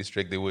were like really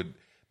strict.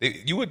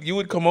 You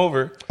would come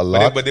over A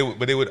lot? but they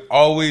would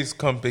always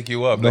come pick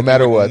you up No Like,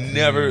 matter you would what.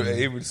 Never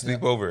able to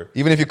sleep over.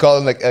 Even if you call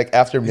them like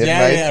after midnight.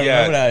 yeah. I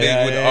Yeah, remember that. they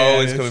Yeah, would yeah,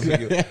 always yeah. come and pick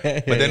you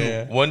up. But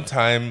then one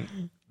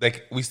time,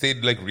 like we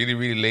stayed like really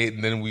really late,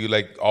 and then we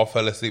like all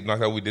fell asleep,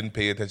 knocked out. We didn't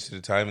pay attention to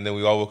the time, and then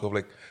we all woke up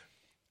like,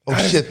 Oh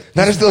shit!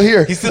 Nader's still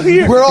here. he's still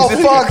here. We're all He's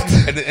still here.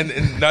 fucked. And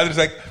Nader's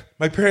like,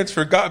 my parents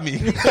forgot me.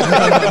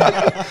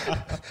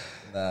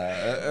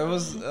 It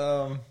was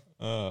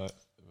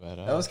But,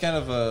 that was kind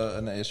of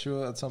an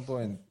issue at some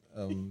point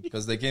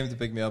because they came to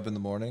pick me up in the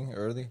morning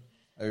early.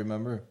 I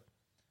remember.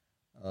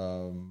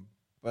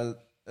 But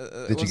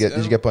Did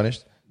you get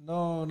punished?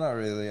 No, not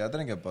really. I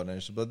didn't get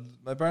punished, but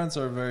my parents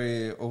are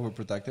very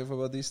overprotective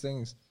about these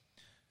things.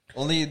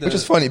 Only the Which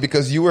is funny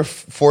because you were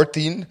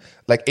 14,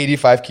 like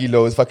 85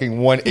 kilos, fucking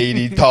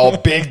 180, tall,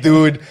 big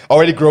dude,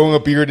 already growing a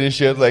beard and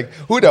shit. Like,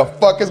 who the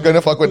fuck is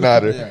gonna fuck with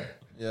Nader?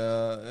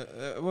 Yeah.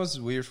 It was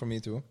weird for me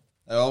too.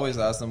 I always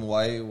ask them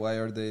why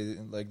are they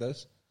like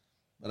this,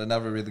 but I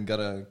never really got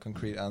a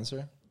concrete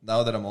answer.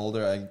 Now that I'm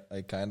older,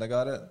 I kind of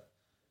got it,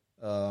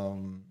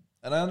 and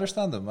I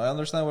understand them. I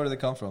understand where they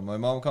come from. My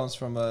mom comes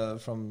from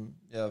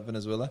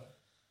Venezuela.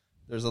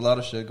 There's a lot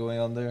of shit going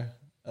on there,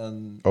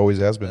 and Always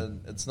has been.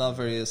 and it's not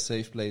very a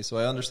safe place. So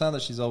I understand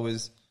that she's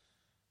always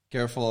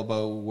careful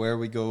about where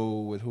we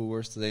go, with who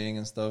we're staying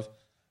and stuff.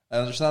 I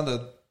understand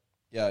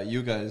that,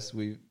 you guys,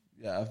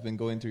 I've been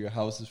going to your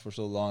houses for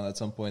so long. At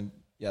some point,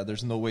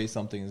 there's no way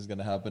something is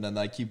gonna happen, and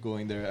I keep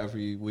going there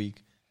every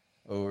week,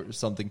 or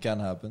something can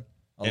happen.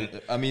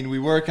 I mean, we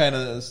were kind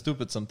of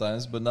stupid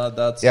sometimes, but not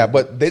that. Yeah, stupid.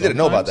 but they didn't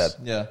know about that.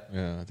 Yeah,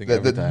 yeah, I think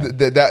every time.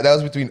 That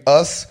was between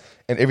us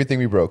and everything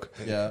we broke.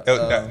 yeah.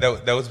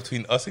 That was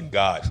between us and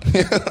God.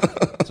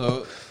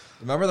 So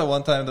remember that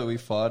one time that we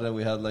fought and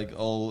we had like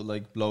all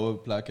like blow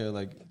plaque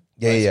like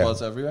Yeah.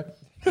 spots everywhere.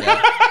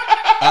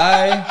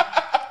 Yeah.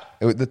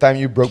 The time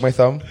you broke my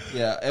thumb.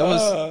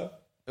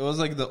 It was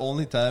like the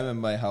only time in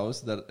my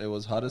house that it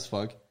was hot as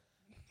fuck,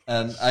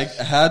 and I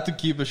had to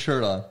keep a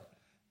shirt on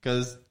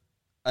because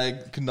I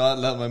could not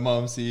let my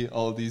mom see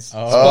all these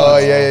spots. Oh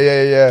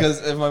yeah.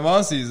 Because if my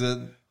mom sees it,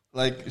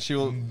 like she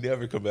will.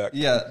 Never come back.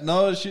 Yeah,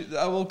 no,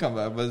 I will come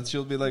back, but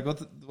she'll be like,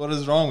 "What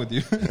is wrong with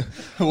you?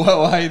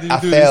 Why do you I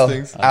do fail.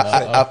 these things?"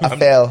 I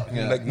fail.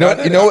 Yeah. Like, No,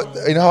 not you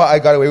know how I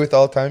got away with it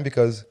all the time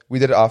because we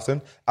did it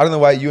often. I don't know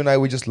why you and I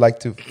we just like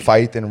to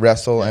fight and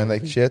wrestle and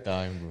like shit.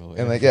 Time, bro.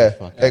 And like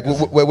Fuck. like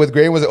with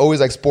Graham was always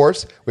like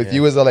sports. With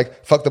you was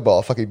like fuck the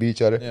ball, fucking beat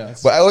each other. Yeah.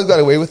 But I always got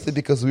away with it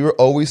because we were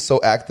always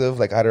so active,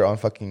 like either on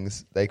fucking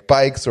like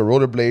bikes or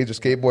rollerblades or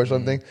skateboard or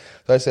something.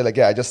 So I say like,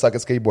 I just suck at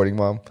skateboarding,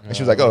 mom. And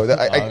she was like,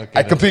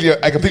 I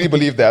completely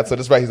believe that. So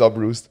that's why he's all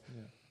bruised.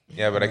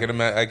 Yeah, but I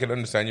can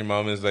understand your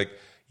mom is like,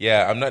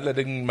 yeah, I'm not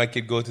letting my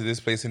kid go to this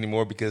place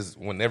anymore because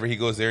whenever he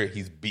goes there,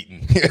 he's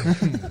beaten.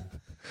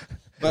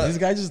 But These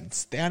guys just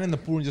stand in the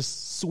pool and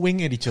just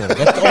swing at each other.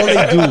 That's all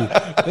they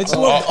do. They just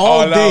work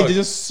all all day. out. They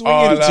just swing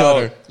All at each out.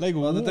 other. Like,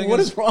 the thing what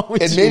is- is wrong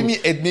with It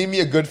you? made me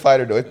a good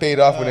fighter though. It paid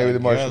off when I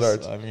did martial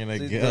arts. I mean, I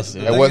See, guess.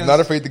 the- Yeah. I was thing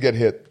not is- afraid to get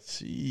hit.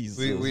 Jesus,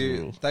 we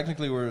bro.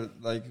 technically we're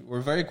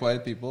very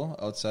quiet people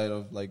outside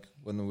of like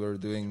when we were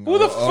doing. Who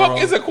the fuck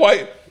is a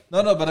quiet?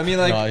 No, but I mean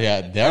like. No,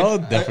 yeah, Daryl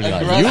definitely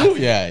not. aggra- You,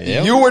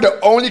 yeah. You were the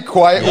only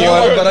quiet Yeah,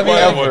 one. but I mean,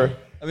 ever.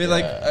 I mean,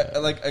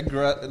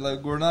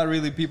 like we're not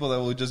really people that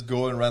will just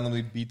go and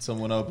randomly beat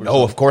someone up. Or No, of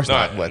something. course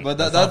Nah. not. But But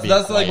not that's being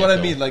like what quiet,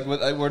 I mean. Like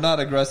we're not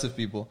aggressive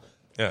people.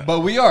 Yeah. But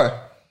we are,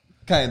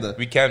 kinda.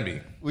 We can be.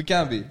 We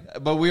can be,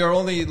 but we are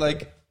only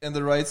like in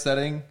the right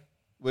setting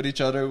with each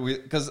other.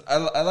 Because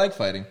I like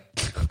fighting,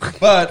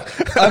 but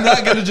I'm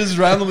not gonna just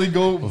randomly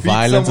go. Beat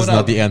Violence is someone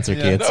not up. the answer,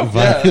 Yeah. kids. No,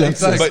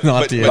 Violence exactly. is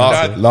not the But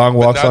answer. not- long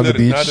walks not on the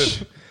that- not beach,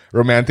 that-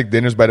 romantic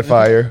dinners by the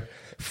fire,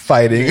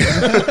 fighting.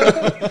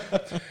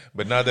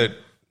 But now that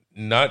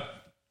not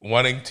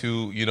wanting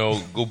to,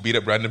 go beat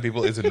up random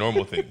people is a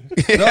normal thing.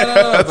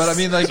 No. But I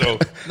mean, like, So-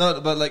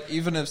 no. But like,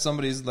 even if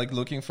somebody's like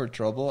looking for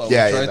trouble, I will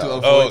Yeah, try yeah, to no.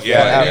 avoid. Oh,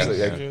 yeah,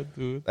 fighting.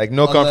 Absolutely. Like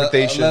no Unless-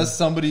 confrontation. Unless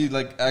somebody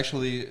like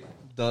actually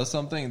does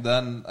something,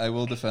 then I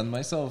will defend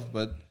myself.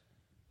 But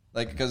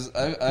like, because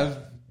I've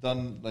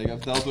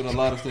dealt with a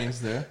lot of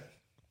things there.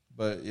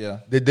 But yeah,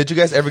 Did you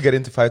guys ever get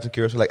into fights with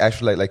Curacao? Like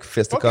actually like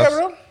fisticuffs? Okay,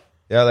 bro.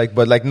 Yeah, like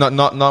but like not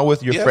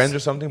with your Yes. friends or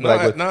something, but No,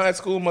 like with, at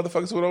school,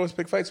 motherfuckers would always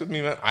pick fights with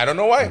me, man. I don't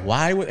know why.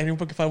 Why would anyone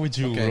pick a fight with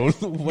you, Okay. bro?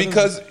 What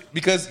is-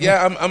 Because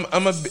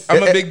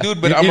I'm a big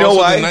dude, but You I'm know also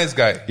why? a nice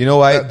guy. You know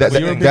why? But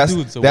you're a big That's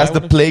dude, so that's why the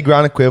wouldn't you-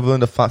 playground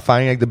equivalent of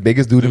finding like the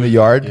biggest dude in the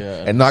yard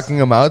yeah. and knocking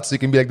him out so you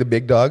can be like the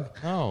big dog.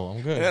 no,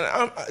 I'm good. And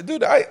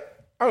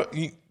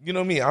you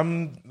know me.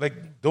 I'm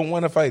like, don't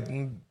want to fight.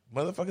 And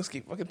motherfuckers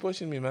keep fucking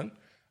pushing me, man.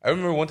 I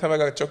remember one time I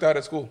got choked out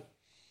at school.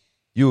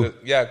 You.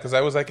 Yeah, because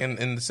I was like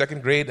in the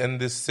second grade, and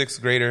this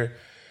sixth grader,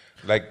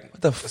 like,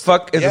 What the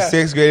fuck is a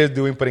sixth grader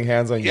doing putting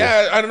hands on you?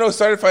 yeah, I don't know.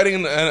 Started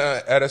fighting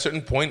at a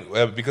certain point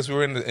because we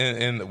were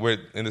we're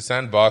in the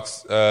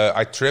sandbox.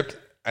 I tripped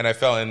and I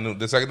fell, and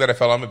the second that I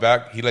fell on my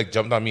back, he like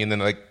jumped on me and then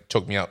like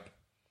choked me out.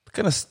 What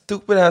kind of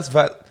stupid ass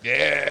fight?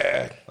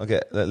 Yeah.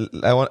 Okay,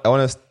 I want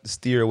to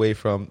steer away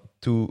from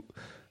too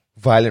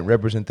violent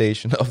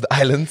representation of the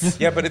islands.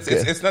 Yeah, but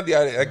it's not the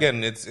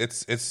again. It's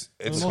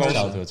most called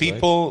childhoods,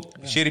 people,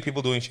 shitty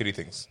people doing shitty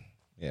things,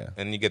 Yeah,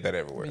 and you get that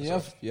everywhere.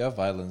 You have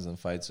violence and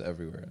fights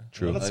everywhere.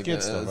 True. Well, that's Like,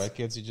 kids stuff, it's- right?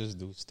 Kids, you just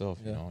do stuff,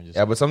 you know. Just,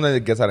 yeah, but sometimes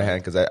it gets out of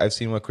hand because I've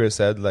seen what Chris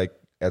said, like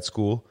at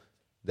school,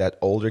 that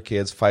older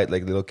kids fight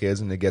like little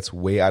kids, and it gets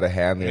way out of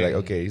hand. They're like,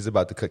 okay, he's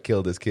about to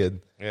kill this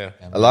kid. Yeah.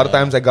 A lot of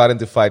times I got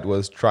into fight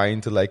was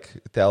trying to like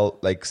tell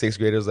like sixth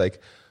graders like,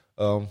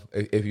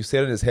 if you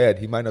sit on his head,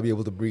 he might not be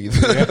able to breathe.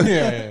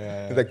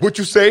 yeah. He's like, what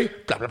you say?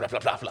 Blah blah blah blah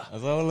blah blah.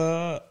 That's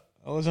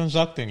all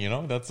Jean-Jacques thing, you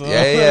know? That's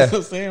Yeah. that's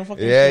the same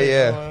fucking Yeah, shit.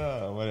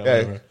 yeah. Whatever.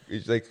 Yeah,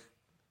 it's like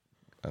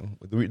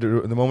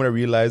the moment I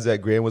realized that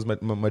Graham was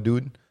my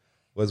dude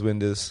was when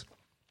this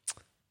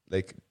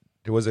like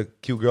there was a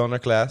cute girl in our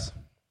class,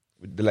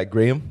 like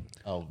Graham,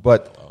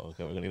 but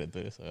Okay, we're gonna get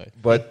into this. All right.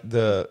 but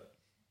the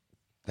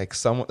like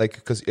someone like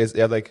because it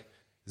had like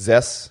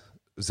Zesde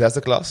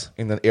class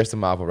and then Eerste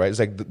Mavo, right? It's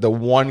like the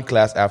one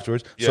class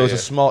afterwards, so Yeah, it's a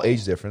yeah. small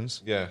age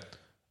difference. Yeah.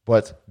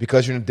 But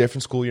because you're in a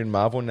different school, you're in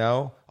Mavo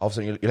now. All of a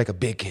sudden, you're like a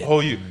big kid. Oh,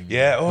 you.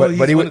 Yeah. Oh, but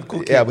he's he one was of the cool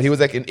yeah, kids. but he was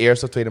like in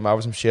Eerste of Tweede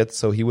Mavo some shit.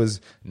 So he was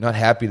not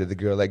happy that the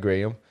girl liked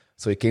Graham.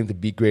 So he came to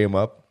beat Graham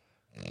up,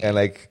 and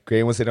like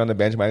Graham was sitting on the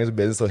bench minding his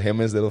business. So him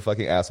and his little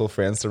fucking asshole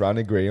friends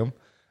surrounded Graham.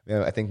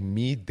 Yeah, I think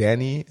me,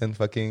 Danny, and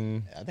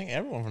fucking I think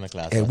everyone from the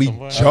class. and at we some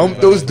point-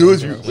 jumped those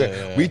dudes.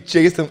 Yeah. We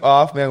chased them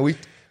off, man.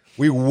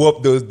 We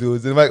whooped those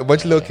dudes. And like a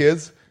bunch of little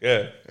kids.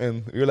 Yeah.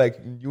 And we were like,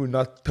 you were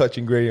not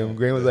touching Graham.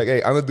 Graham was like,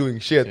 hey, I'm not doing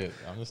shit. Shit,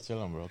 I'm just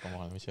chilling, bro. Come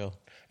on, let me chill.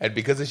 And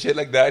because of shit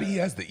like that, he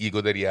has the ego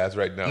that he has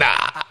right now.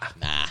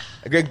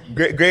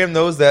 Graham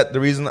knows that the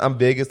reason I'm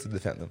big is to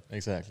defend him.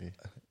 Exactly.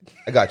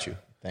 I got you.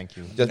 Thank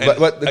you. Just, And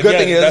but the good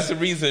again, thing that's is, the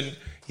reason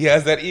he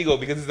has that ego,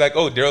 because he's like,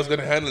 oh, Daryl's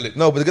gonna handle it.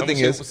 No, but the good I'm thing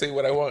gonna is- say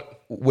what I want.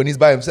 when he's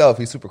by himself,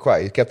 he's super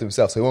quiet. He kept to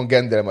himself, so he won't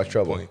get in that much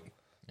trouble. Point.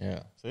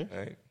 Yeah. See?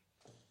 Right?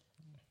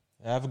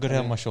 I have a good head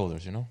on my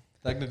shoulders, you know?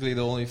 Technically,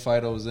 the only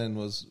fight I was in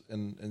was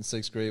in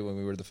sixth grade when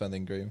we were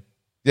defending Graham.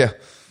 Yeah.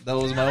 That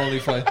was my only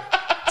fight.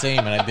 Same,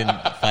 and I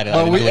didn't fight it.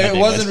 I But didn't do it anything.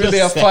 wasn't It's really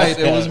a just- fight.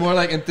 It was more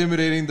like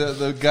intimidating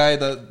the guy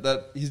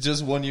that he's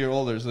just 1 year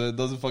older, so it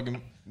doesn't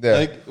fucking Yeah.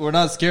 like we're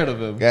not scared of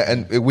him. Yeah,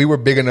 and we were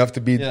big enough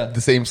to be Yeah.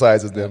 the same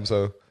size as them.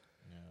 So,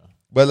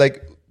 but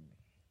like,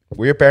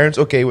 were your parents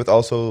okay with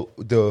also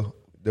the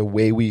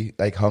way we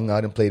like hung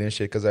out and played and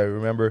shit? Because I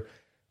remember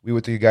we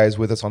would take you guys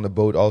with us on the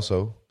boat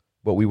also,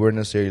 but we weren't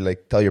necessarily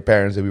like tell your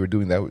parents that we were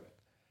doing that.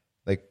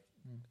 Like,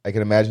 I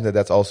can imagine that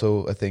that's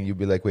also a thing. You'd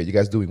be like, wait, you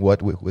guys doing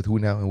what with who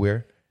now and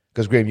where?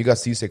 Because Graham, you got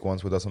seasick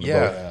once with us on the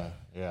boat,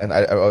 Yeah. and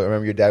I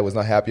remember your dad was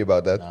not happy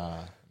about that.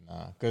 Nah.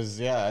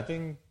 Because, I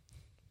think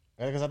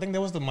that was I think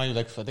that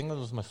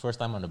was my first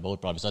time on the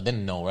boat, probably. So I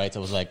didn't know, right? So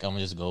I was like, I'm going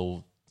to just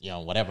go,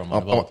 whatever. I'm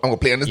on I'm the boat. gonna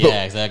play on this Yeah,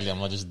 boat. exactly. I'm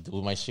going to just do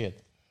my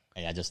shit.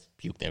 And I just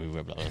puked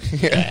everywhere, bro.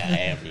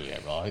 Everywhere,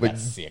 bro. I got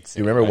sick. Do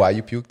you remember why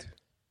you puked?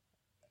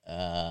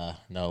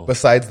 No.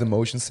 Besides the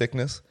motion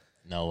sickness,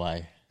 No,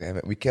 why? damn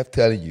it, we kept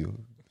telling you,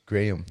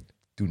 Graham,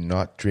 do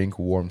not drink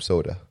warm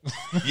soda.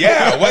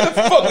 Yeah, why the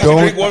fuck would you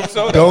drink warm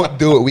soda? Don't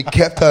do it. We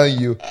kept telling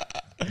you,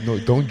 no,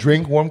 don't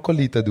drink warm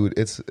colita, dude.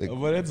 It's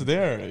But it's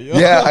there.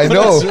 yeah, I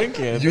know. Drink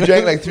it. You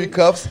drank like 3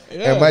 cups,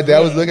 and my dad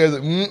was looking at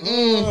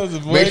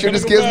it, boy make sure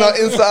this gonna kid's go not back.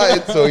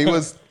 inside. So he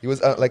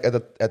was like at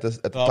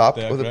the top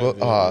there, of the right? boat.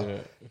 Yeah.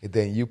 And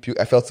then you puke.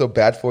 I felt so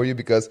bad for you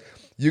because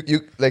you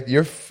like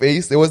your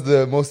face. It was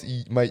the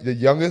the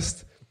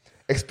youngest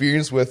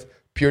experience with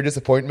pure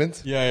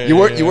disappointment. Yeah, you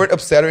weren't yeah. you weren't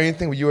upset or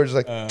anything, but you were just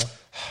like, oh,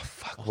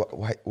 fuck,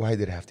 why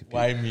did I have to puke?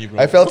 Why me, bro?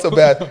 I felt so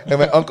bad, and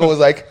my uncle was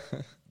like,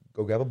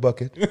 go grab a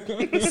bucket,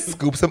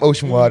 scoop some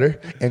ocean water,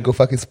 and go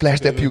fucking splash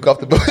that puke off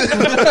the boat.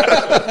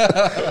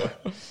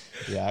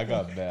 Yeah, I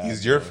got bad.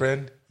 He's your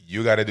friend.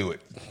 You got to do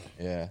it.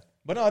 Yeah.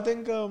 But no, I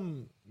think,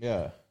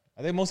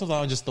 I think most of the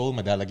time I just told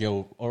my dad, like,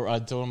 yo, or I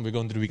told him we're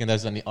going to the weekend,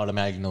 that's when he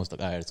automatically knows,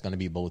 like, all right, it's going to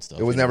be boat stuff.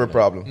 It was You know, never a like-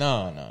 problem.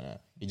 No.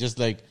 He just,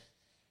 like,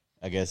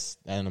 I guess,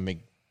 I don't know,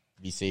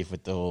 be safe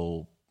with the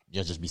whole,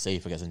 just be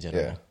safe, I guess, in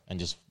general. Yeah. And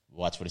just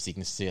watch for the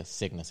sickness.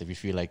 If you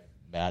feel like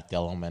bad,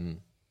 tell him and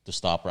to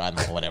stop or I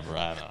don't know, whatever.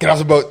 I don't know. Get off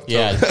the boat.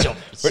 Yeah, jump.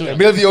 In the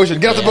middle of the ocean.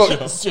 Get off the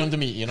boat. Swim to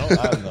me, you know?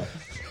 I don't know.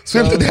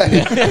 Swim to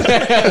daddy.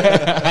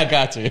 I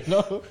got you, you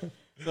know?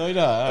 So, I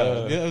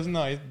don't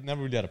know. It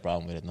never really had a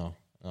problem with it, no.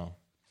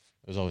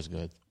 It was always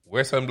good.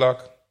 Wear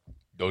sunblock.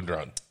 Don't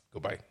drown.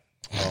 Goodbye.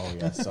 Oh,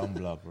 yeah,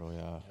 sunblock, bro,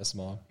 yeah. That's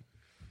small.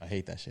 I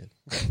hate that shit.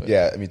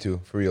 Yeah, me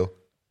too. For real.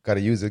 Got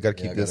to use it. Got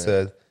to keep Yeah, this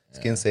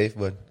skin safe,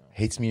 but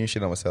hates me and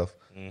shit on myself.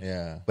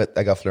 Yeah. But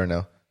I got Fleur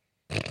now.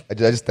 I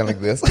just stand like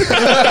this.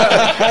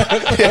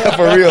 Yeah,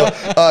 for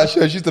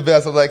real. She's the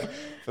best. I'm like,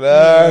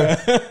 Fleur.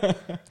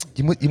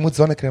 Je moet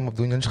zonnecrème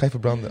opdoen. Je ga je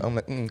verbranden. I'm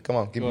like, come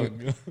on, give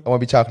me. I want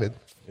to be chocolate.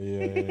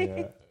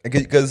 Yeah.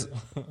 Because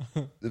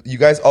you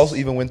guys also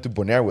even went to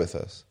Bonaire with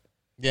us.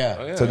 Yeah.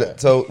 Oh, yeah.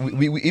 So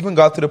we even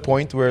got to the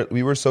point where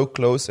we were so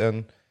close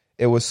and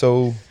it was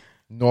so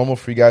normal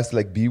for you guys to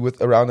like be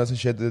with around us and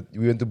shit that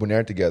we went to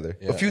Bonaire together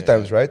a few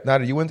times, right?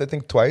 Nada, you went I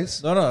think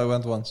twice. No, I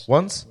went once.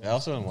 Once? I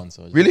also went once.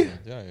 So Really?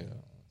 Yeah.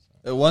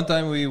 One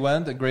time we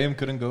went, and Graham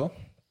couldn't go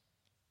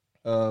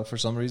for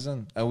some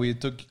reason, and we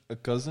took a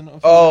cousin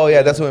of. Oh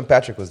yeah, that's when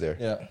Patrick was there.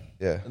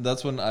 Yeah, and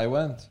that's when I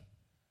went,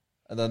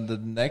 and then the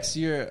next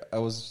year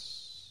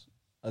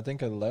I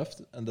think I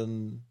left, and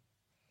then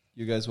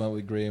you guys went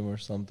with Graham or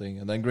something,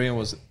 and then Graham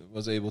was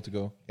able to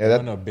go. We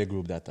went in a big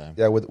group that time.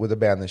 Yeah, with the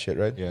band and shit,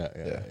 right?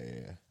 Yeah.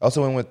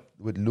 Also went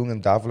with Loon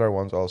and Davlar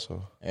once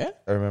also. Yeah?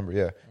 I remember,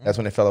 yeah. That's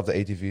when I fell off the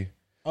ATV.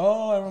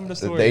 Oh, I remember the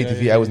The story.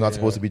 ATV I was not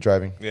supposed to be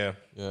driving. Yeah.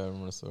 Yeah, I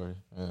remember the story.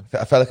 Yeah.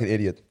 I felt like an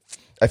idiot.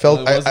 I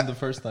felt... It wasn't the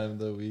first time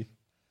that we.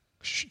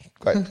 Shh,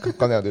 quiet,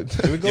 calm down,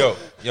 dude.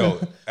 Yo,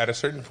 at a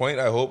certain point,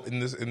 I hope in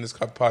this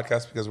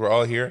podcast, because we're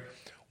all here,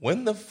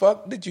 when the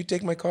fuck did you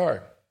take my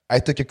car? I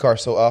took your car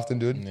so often,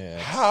 dude. Yeah.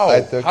 How?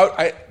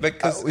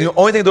 Cause The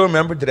only thing I don't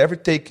remember, did I ever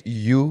take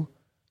you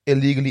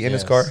illegally in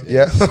his Yes, car?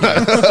 yes.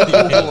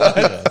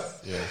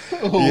 Yes.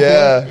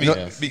 Yeah.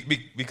 Be- No,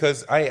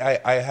 because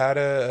I had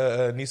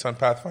a Nissan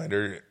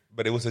Pathfinder,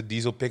 but it was a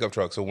diesel pickup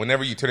truck. So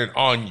whenever you turn it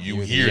on,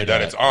 you hear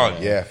that it's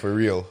on. yeah, for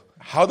real.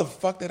 How the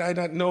fuck did I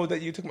not know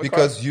that you took my car?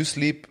 Because you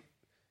sleep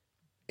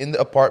in the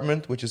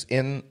apartment, which is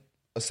in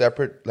a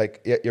separate,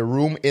 like, your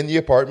room in the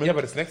apartment. Yeah,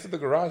 but it's next to the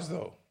garage,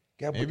 though.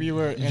 Yeah, but Maybe you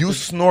were... you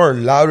snore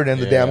louder than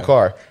the damn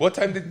car. What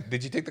time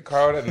did you take the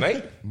car out at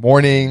night?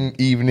 Morning,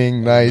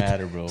 evening, night.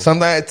 matter, bro.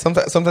 Sometimes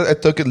I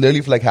took it literally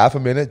for like half a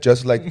minute,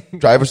 just like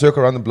drive a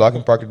circle around the block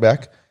and park it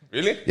back.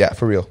 Really? Yeah,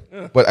 for real.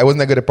 But I wasn't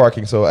that good at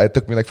parking, so it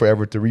took me like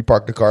forever to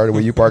repark the car the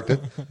way you parked it.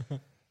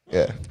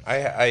 Yeah.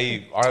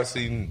 I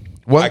honestly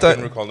One I time-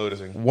 couldn't recall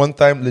noticing. One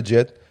time,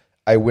 legit,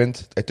 I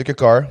took a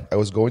car. I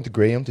was going to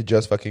Graham to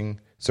just fucking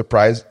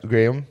surprise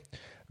Graham.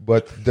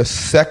 But the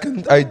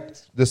second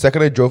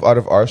I drove out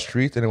of our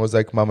street and it was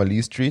like Mama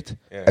Lee Street,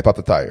 Yeah. I popped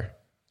the tire.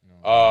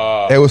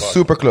 It was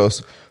super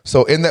close.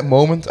 So in that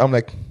moment, I'm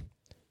like,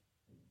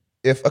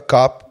 if a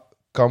cop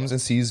comes and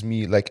sees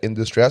me like in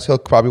distress, he'll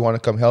probably want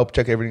to come help,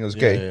 check everything is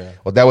okay. Yeah.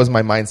 Well, that was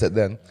my mindset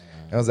then.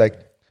 And I was like,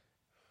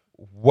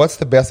 what's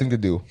the best thing to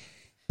do?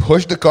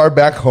 Push the car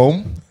back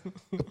home,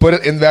 put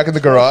it back in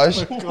the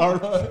garage.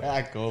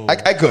 I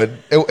could.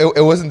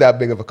 It wasn't that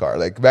big of a car.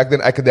 Like back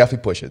then, I could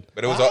definitely push it.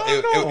 But it was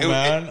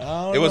man.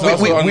 it was know.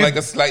 also on We- like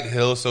a slight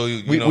hill, so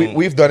you know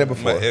We've done it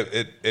before.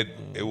 It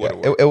would have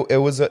worked.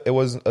 It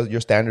was your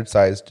standard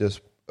size,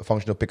 just a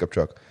functional pickup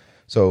truck.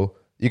 So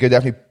you could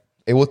definitely.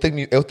 It'll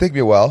take me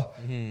a while.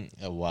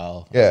 A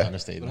while. Yeah. But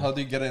Understatement. how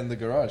do you get it in the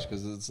garage?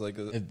 Because it's like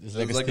a It's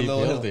like a steep little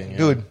hill. building. Yeah.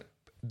 Dude,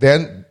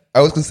 then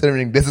I was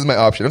considering this is my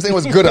option. I'm saying it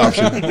was a good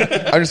option.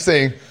 I'm just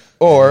saying,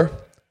 or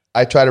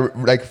I try to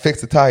like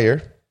fix the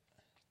tire,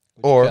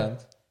 or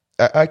can't.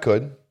 I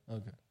could,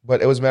 Okay.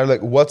 but it was a matter of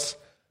like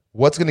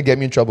what's gonna get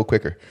me in trouble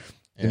quicker,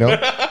 you know?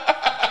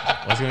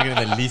 What's going to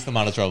get in the least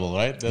amount of trouble,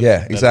 right? Yeah,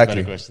 that's exactly.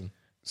 a better question.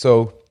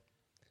 So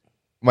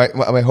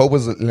my hope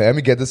was let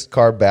me get this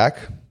car back,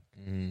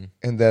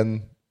 and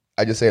then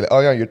I just say, like, oh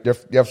yeah, you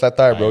have a flat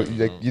tire, bro.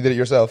 You did it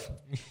yourself.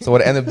 So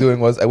what I ended up doing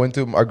was I went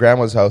to our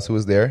grandma's house who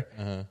was there,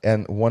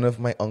 and one of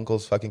my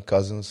uncle's fucking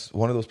cousins,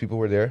 one of those people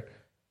were there.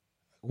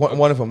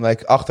 One of them,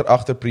 like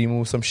achter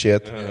primo, some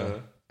shit.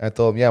 And I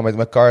told him, yeah,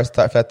 my car has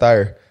flat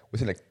tire.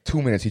 Within like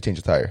 2 minutes, he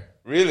changed the tire.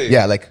 Really?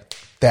 Yeah, like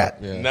that.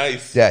 Yeah.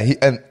 Nice. Yeah,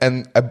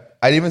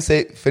 I didn't even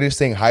finish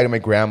saying hi to my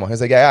grandma.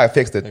 He's like, yeah, I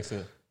fixed it. Fix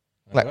it.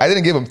 Like I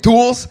didn't give him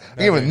tools.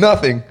 I gave him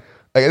nothing.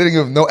 Like I didn't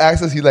give him no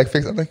access. He like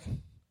fixed it. I'm like,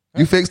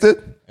 you fixed it?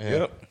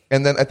 Yep.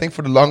 And then I think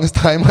for the longest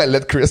time I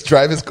let Chris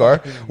drive his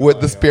car with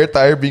the spare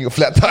tire being a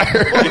flat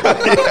tire.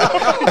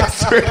 I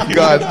swear to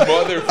God.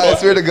 I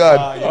swear to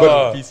God.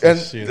 But, piece of and,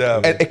 shit.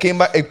 damn. and it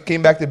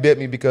came back to bit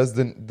me because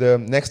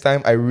the next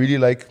time I really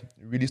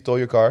stole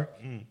your car.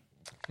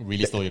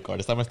 Really stole your car.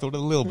 This time I stole it a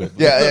little bit.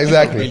 Yeah,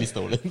 exactly. Really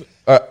stole it.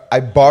 I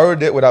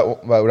borrowed it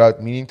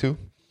without meaning to.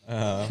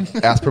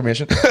 Ask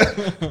permission.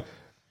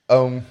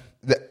 I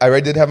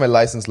already did have my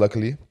license,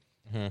 luckily.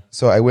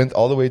 So I went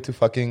all the way to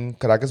fucking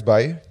Caracas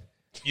Bay.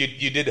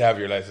 You did have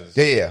your license.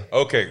 Yeah.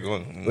 Okay, go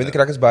on. Went to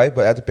Caracas Bay,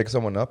 but I had to pick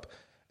someone up.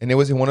 And it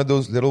was in one of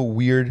those little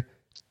weird,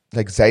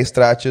 like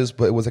zijstraatjes,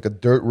 but it was like a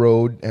dirt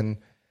road and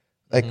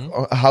like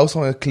a house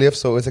on a cliff.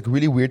 So it's like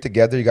really weird to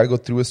get there. You got to go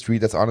through a street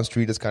that's on a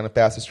street that's kind of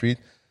past the street.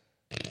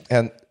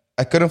 And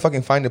I couldn't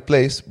fucking find a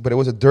place, but it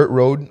was a dirt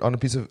road on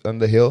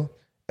the hill.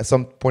 At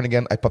some point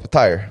again, I popped a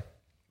tire.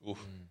 Oof.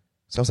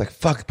 So I was like,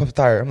 fuck, pop a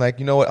tire. I'm like,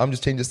 you know what? I'm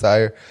just changing this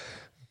tire.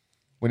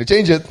 When I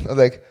change it, I was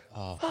like,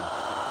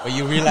 But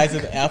you realize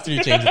it after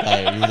you change the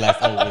tire. You realize,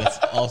 oh, that's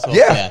also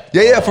yeah, flat.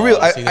 yeah, for real.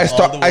 See, I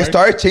all the work?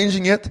 started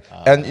changing it,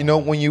 and you know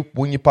when you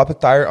pop a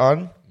tire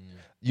on,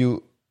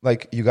 you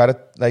gotta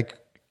like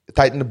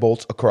tighten the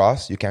bolts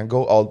across. You can't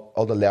go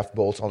all the left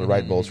bolts on the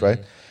right bolts, right?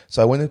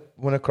 So I went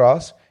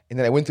across, and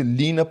then I went to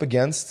lean up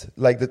against,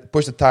 like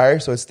push the tire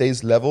so it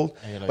stays level.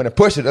 When I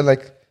push it, I'm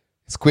like,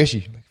 it's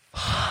squishy. I'm like,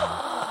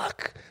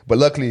 fuck. But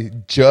luckily,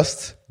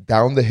 just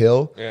down the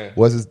hill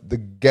was the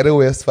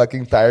ghettoest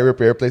fucking tire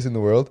repair place in the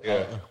world.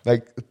 Yeah.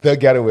 Like the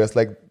ghettoest.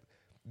 Like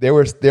there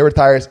were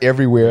tires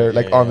everywhere,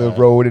 like on the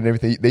road and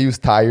everything. They use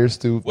tires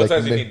too. What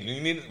like, size you need?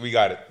 You need? We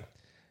got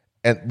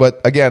it.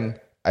 But again,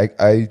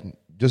 I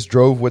just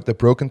drove with the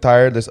broken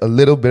tire. There's a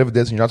little bit of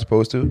this, and you're not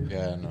supposed to.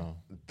 Yeah, no.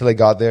 Till I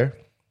got there,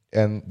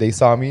 and they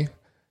saw me.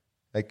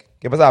 Like,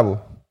 ¿qué pasaba?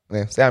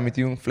 Você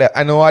meteu um flat.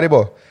 I know,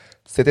 Aribo.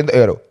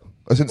 €70.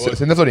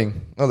 70 florin.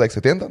 I was like,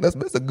 70?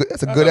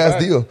 That's a good ass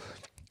deal.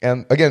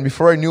 And again,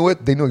 before I knew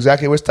it, they knew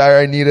exactly which tire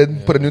I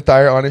needed. Put a new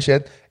tire on and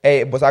shit.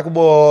 Hey, bosaco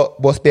bo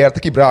perto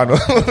quebrar, no?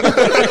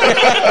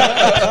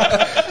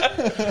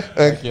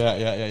 And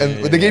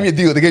they gave me a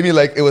deal. They gave me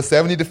like, it was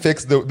 70 to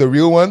fix the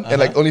real one, and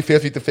like only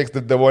 50 to fix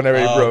the one I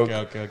already broke.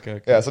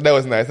 Okay. Yeah, so that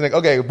was nice. And like,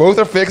 okay, both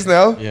are fixed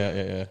now.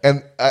 Yeah.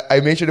 And I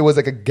made sure there was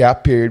like a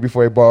gap period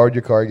before I borrowed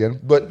your car again.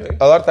 But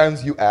a lot of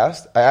times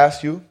I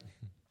asked you,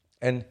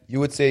 and you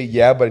would say,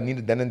 yeah, but I need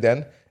it then and then.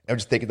 And I would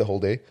just take it the whole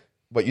day.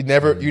 But you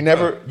never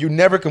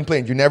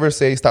complained. You never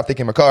say, stop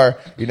taking my car.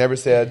 You never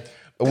said,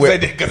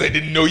 Because I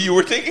didn't know you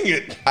were taking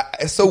it.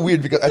 it's so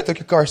weird because I took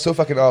your car so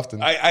fucking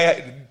often.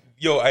 I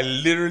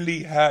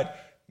literally had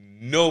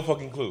no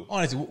fucking clue.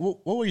 Honestly,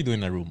 what were you doing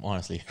in that room?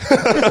 Honestly,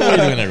 what were you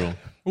doing in that room?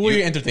 Who were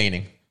you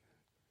entertaining?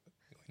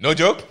 No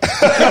joke.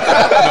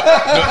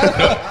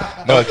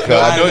 No, No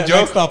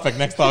joke.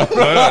 Next topic.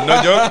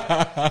 No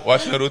joke.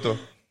 Watch Naruto.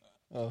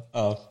 Oh,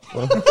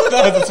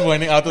 that was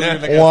disappointing. I thought you were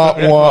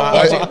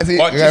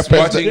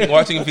like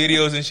Watching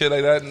videos and shit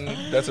like that,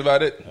 and that's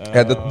about it.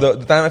 Yeah,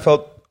 the time I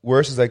felt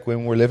worse is like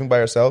when we were living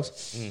by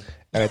ourselves,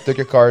 and I took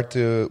your car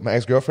to my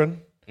ex-girlfriend,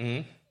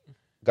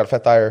 got a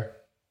flat tire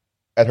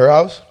at her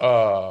house.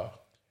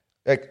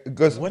 Like,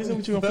 because what is it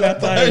with you on flat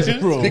tires,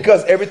 bro?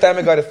 Because every time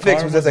I got it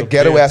fixed, it was just a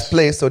ghetto ass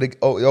place, so they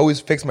always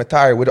fixed my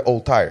tire with an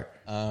old tire.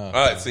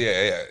 So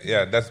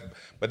yeah.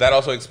 But that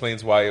also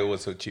explains why it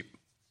was so cheap.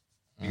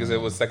 Because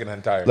it was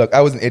secondhand tire. Look, I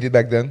was an idiot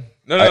back then.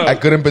 No. I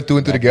couldn't put two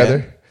and two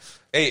together.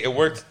 Hey, it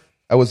worked.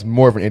 I was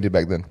more of an idiot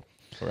back then.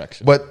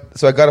 Correction. But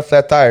so I got a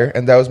flat tire,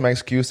 and that was my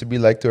excuse to be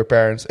like to her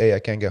parents, "Hey, I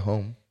can't get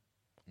home.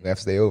 I have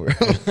to stay over."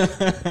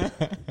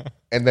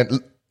 And then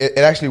it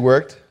actually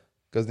worked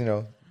because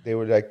they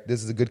were like,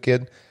 "This is a good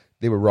kid."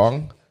 They were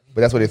wrong,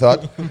 but that's what they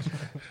thought.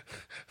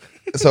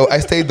 So I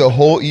stayed the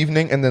whole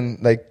evening, and then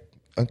like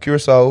on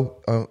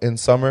Curacao in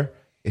summer,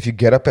 if you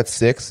get up at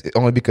 6,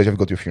 only because you have to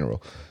go to a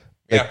funeral.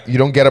 Like, you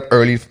don't get up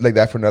early like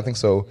that for nothing.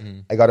 So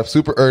I got up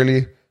super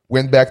early,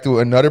 went back to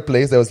another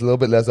place that was a little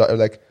bit less.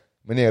 Like,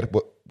 meneer,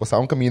 você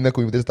um caminho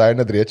com this tire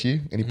na direita,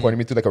 and he pointed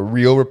me to like a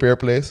real repair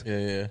place.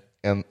 Yeah.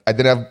 And I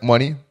didn't have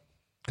money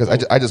because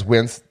I just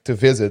went to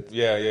visit.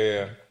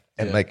 Yeah.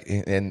 And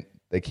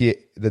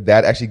the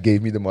dad actually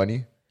gave me the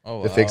money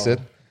to fix it.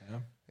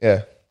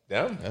 Yeah.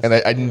 Damn. And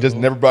I just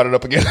never brought it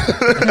up again.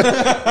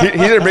 he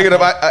didn't bring it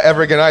up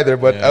ever again either.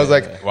 But I was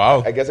like,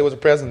 wow. I guess it was a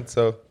present.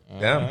 So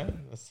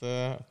damn. That's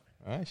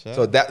all right,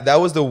 so that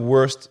was the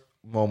worst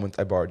moment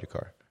I borrowed your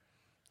car.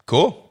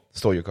 Cool.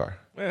 Stole your car.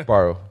 Yeah.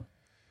 Borrow.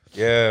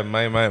 Yeah,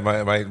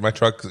 my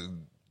truck.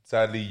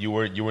 Sadly, you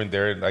weren't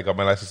there. I got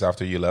my license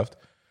after you left,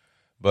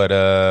 but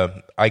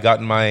I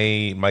got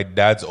my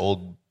dad's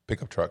old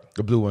pickup truck,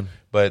 The blue one.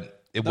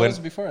 but it That went was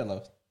before I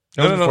left.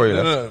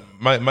 No.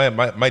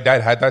 My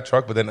dad had that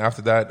truck, but then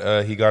after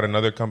that, he got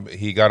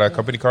he got a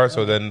company car.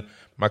 So then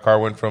my car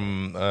went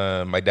from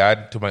my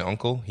dad to my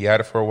uncle. He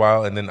had it for a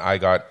while, and then I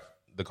got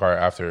the car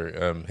after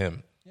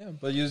him. Yeah,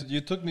 but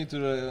you took me to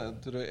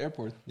the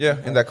airport. Yeah,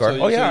 in that car.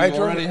 So you I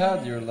drove already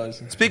had your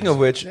license. Speaking of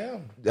which,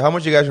 how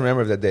much you guys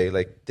remember of that day,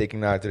 like taking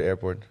Naya to the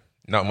airport?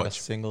 Not Not a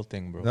much. single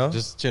thing, bro. No?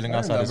 Just chilling I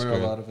outside the remember a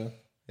square. lot of it.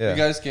 Yeah. You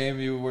guys came.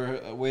 You were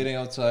waiting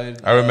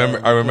outside. I remember.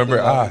 we put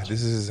the Ah, luggage.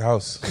 this is his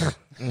house.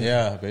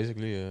 Yeah,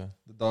 basically.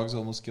 The dogs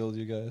almost killed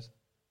you guys.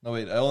 No,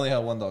 wait. I only had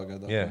one dog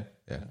at that Yeah. point.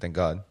 Yeah, thank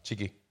God.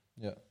 Cheeky.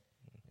 Yeah.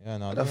 Yeah,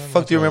 no. How the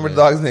fuck do you remember the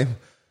dog's name?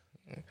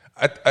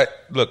 I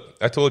look.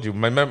 I told you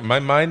my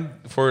mind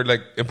for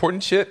like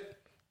important shit,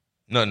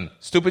 nothing.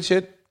 Stupid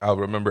shit, I'll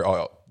remember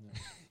all.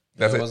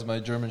 That's That it. was my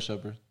German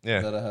Shepherd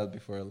Yeah. that I had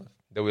before I left.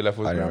 That we left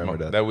with I grandma.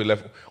 remember that.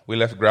 We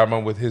left grandma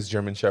with his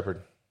German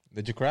Shepherd.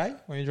 Did you cry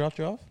when you dropped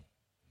you off?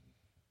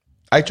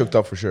 I choked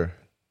up for sure.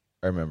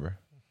 I remember.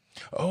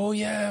 Oh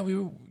yeah,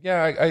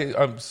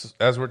 I'm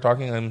as we're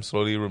talking, I'm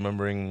slowly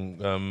remembering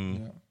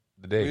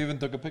the day. We even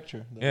took a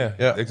picture.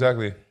 Yeah,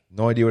 exactly.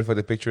 No idea what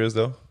the picture is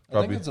though. I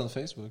Probably. think it's on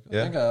Facebook. Yeah?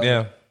 I think I have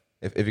Yeah,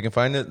 If you can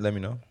find it, let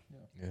me know.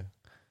 Yeah.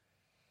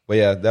 But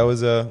yeah, that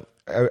was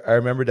I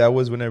remember that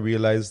was when I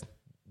realized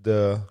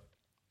the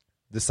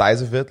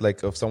size of it,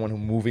 like of someone who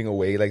moving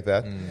away like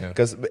that. yeah.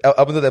 Because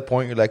up until that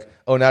point, you're like,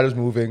 oh, now it's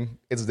moving.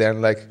 It's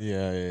then like,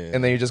 Yeah.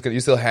 and then you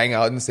still hang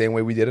out in the same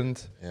way we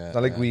didn't. Yeah, It's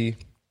not like we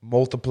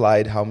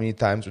multiplied how many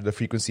times or the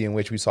frequency in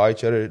which we saw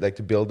each other, like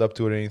to build up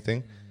to it or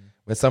anything.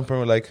 But at some point,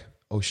 we're like,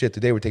 oh shit,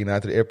 today we're taking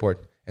out to the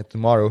airport. and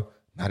tomorrow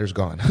Nader's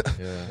gone.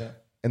 Yeah.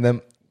 And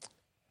then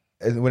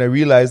and when I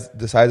realized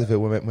the size of it,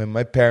 when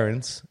my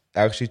parents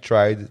actually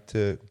tried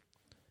to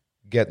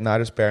get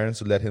Nader's parents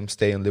to let him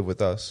stay and live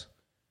with us.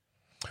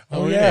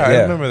 Oh really? yeah, I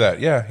Yeah. remember that.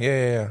 Yeah.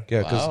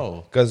 Yeah,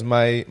 Wow. because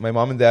my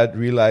mom and dad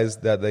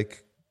realized that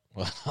like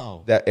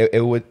Wow. that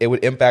it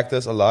would impact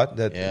us a lot,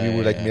 that Yeah, we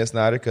would like yeah. miss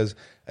Nader, because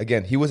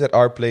again he was at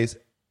our place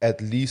at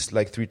least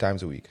like 3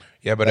 times a week.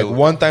 Yeah, but Like it,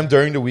 one time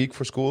during the week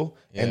for school,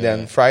 and Yeah, then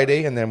yeah.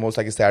 Friday, and then most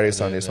likely Saturday,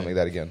 Sunday, yeah. something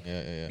like that again.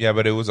 Yeah. yeah,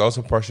 but it was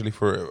also partially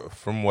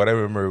from what I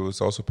remember, it was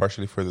also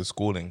partially for the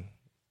schooling.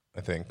 I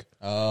think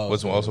Oh,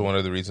 was so also one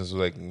of the reasons.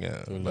 Like,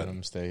 yeah, to let but,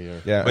 him stay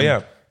here. Yeah, but and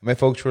yeah, my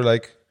folks were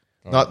like,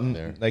 not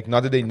there. like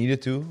not that they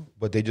needed to,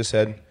 but they just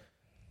said,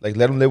 like,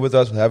 let him live with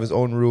us. We'll have his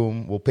own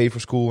room. We'll pay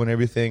for school and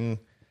everything.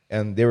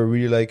 And they were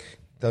really like,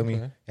 tell me,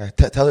 yeah,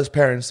 tell his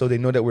parents so they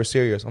know that we're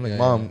serious. I'm like, Yeah,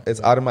 Mom, yeah.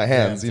 it's out of my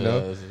hands, Yeah, you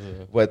know.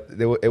 But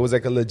it was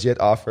like a legit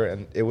offer,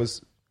 and it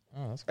was,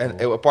 Oh, that's cool.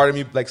 and a part of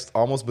me like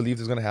almost believed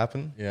it was gonna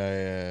happen.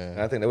 Yeah.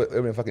 And I think that would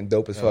have been fucking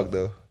dope as fuck,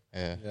 though.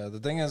 Yeah. Yeah, the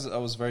thing is, I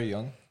was very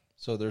young,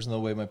 so there's no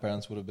way my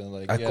parents would have been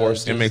like. Of yeah,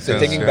 course, It makes So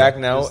sense, thinking yeah. back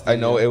now, Just I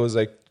know the- it was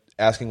like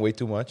asking way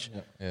too much.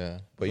 Yeah. Yeah.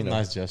 But, you It's a know.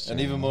 nice gesture.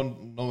 And even more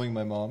knowing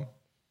my mom,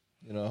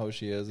 you know how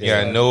she is. Yeah,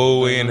 it's like, no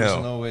way in there's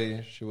hell. No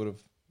way she would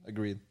have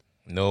agreed.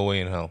 no way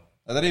in hell.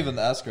 I didn't even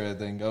ask her. I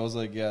think I was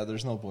like, yeah,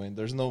 there's no point.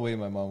 There's no way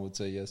my mom would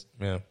say yes.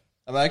 Yeah,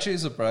 I'm actually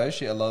surprised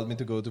she allowed me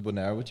to go to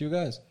Bonaire with you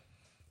guys.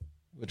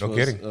 Which No was,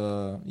 kidding.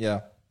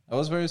 Yeah, I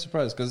was very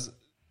surprised because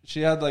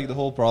she had like the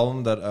whole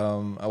problem that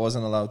I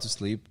wasn't allowed to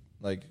sleep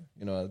like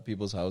at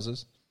people's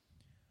houses.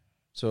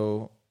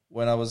 So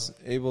when I was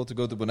able to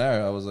go to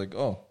Bonaire, I was like,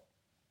 oh,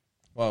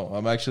 wow,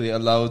 I'm actually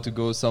allowed to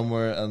go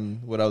somewhere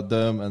and without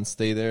them and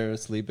stay there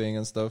sleeping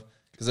and stuff.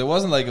 Because it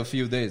wasn't like a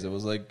few days; it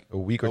was like A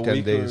week or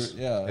 10 days.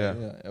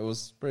 yeah, it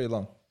was pretty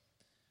long.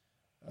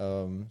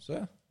 So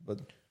yeah, but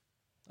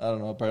I don't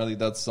know. Apparently,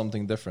 that's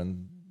something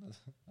different.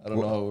 I don't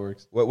know how it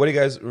works. What do you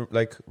guys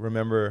like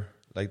remember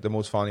like the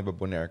most fondly about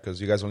Bonaire?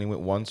 Because you guys only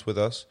went once with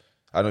us.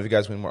 I don't know if you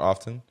guys went more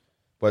often,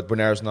 but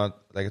Bonaire is not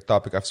like a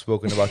topic I've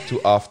spoken about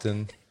too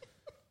often.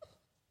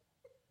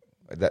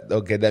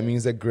 That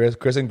means that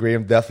Chris and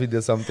Graham definitely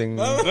did something.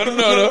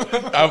 no.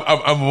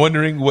 I'm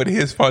wondering what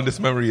his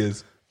fondest memory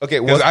is. Okay,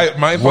 Because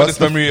my what's fondest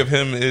the- memory of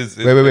him is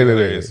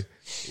Wait.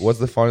 What's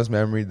the fondest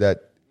memory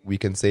that we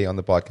can say on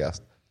the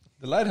podcast?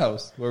 The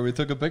lighthouse where we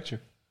took a picture.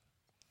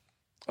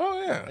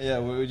 Oh yeah, Yeah,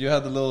 where you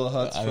had the little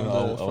huts I from don't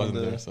know. I the wasn't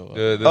there, so.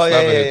 the Oh Slava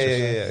yeah.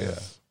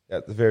 hitches. Yeah,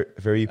 the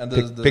very and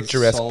the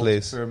picturesque salt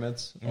place.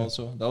 pyramids.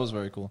 Also, that was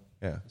very cool.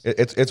 Yeah,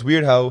 it's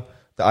weird how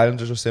the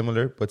islanders are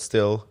similar, but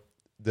still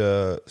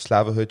the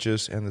Slava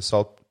hutches and the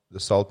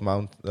salt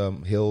mount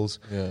hills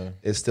Yeah.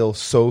 is still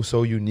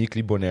so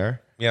uniquely Bonaire.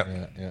 Yeah,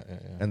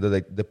 And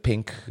the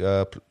pink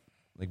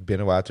like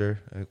binnenwater,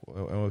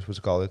 what am I supposed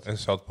to call it? and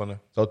South Pana.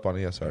 Salt Pond,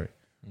 yeah, sorry.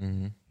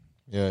 Mm-hmm.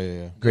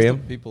 Yeah. Graham?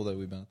 The people that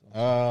we met.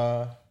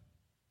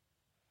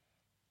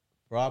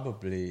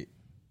 Probably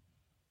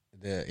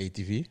the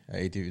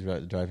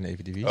ATV. Driving the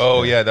ATV.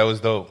 Oh yeah, that was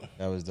dope.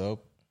 That was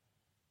dope.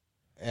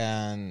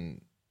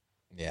 And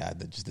yeah,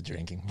 just the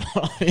drinking.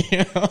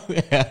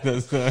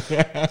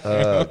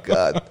 Oh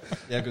God.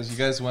 Yeah, because you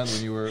guys went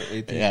when you were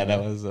 18. Yeah,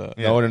 that was. No.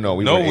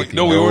 We no, were we 18.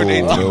 weren't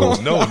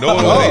 18. No, one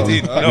was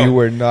 18. No. We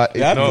were not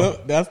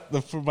 18. That's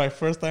for my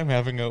first time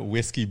having a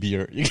whiskey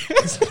beer. You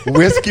guys-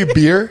 Whiskey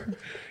beer.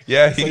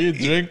 Yeah, so you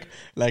drink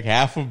like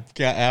half a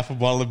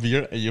bottle of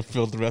beer and you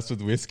fill the rest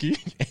with whiskey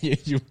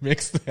and you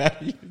mix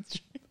that. You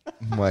drink.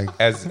 My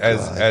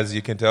as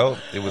you can tell,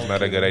 it was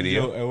not a good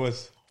idea. It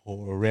was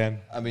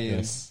horrendous. I mean,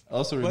 Yes.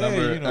 also Well,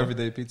 remember yeah,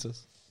 everyday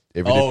pizzas.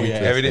 everyday Oh, pizzas. yeah.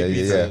 Everyday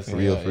yeah, pizzas. for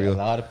real. A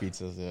lot of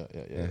pizzas. Yeah.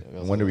 Yeah. It No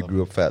was wonder a we lot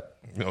grew up fat.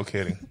 No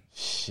kidding.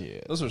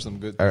 Shit. Those were some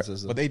good Alright.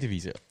 pizzas. But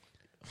ATVs, yeah.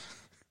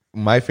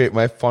 My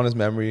fondest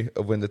memory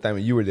of when the time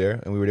you were there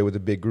and we were there with a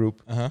big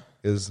group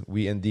is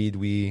we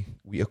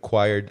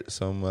acquired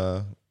some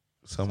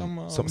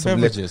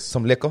beverages.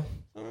 some liquor,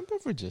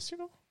 Beverages,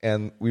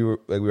 and we were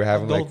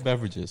having adult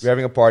beverages. we were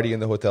having a party in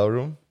the hotel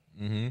room,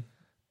 Mm-hmm.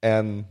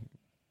 and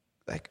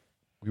like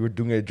we were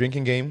doing a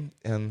drinking game,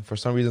 and for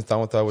some reason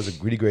Tom thought it was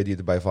a really great idea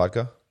to buy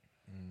vodka.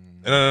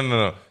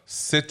 No.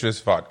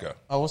 Citrus vodka.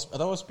 I thought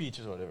it was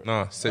peaches or whatever.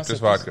 No, citrus citrus,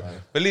 vodka.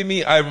 right. Believe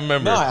me, I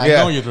remember. No, I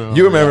Yeah, know you remember.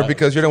 you remember that.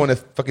 because you're the one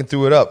that fucking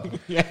threw it up.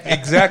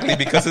 Exactly,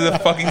 because of the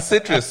fucking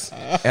citrus.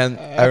 And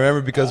I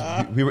remember because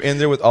we were in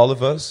there with all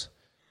of us,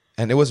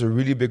 and it was a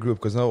really big group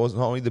because it was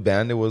not only the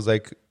band, it was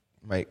like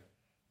my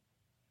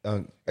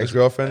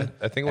ex-girlfriend,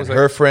 I think it was and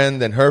like- her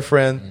friend and her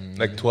friend.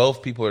 Like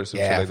 12 people or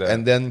something Yeah, like that.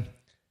 and then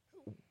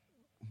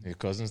Your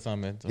cousins not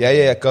meant.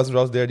 cousins were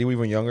all there. They were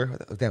even younger.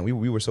 Damn,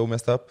 we were so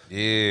messed up.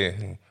 yeah.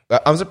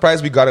 I'm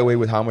surprised we got away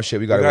with how much shit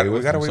we got away We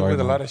with. got away sorry, with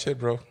a Mom. lot of shit,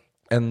 bro.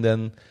 And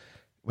then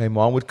my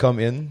mom would come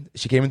in.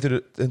 She came into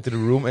the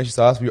room and she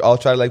saw us. We all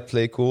tried to like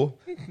play cool,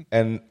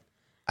 and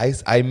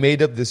I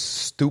made up this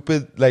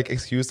stupid like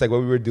excuse like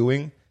what we were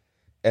doing,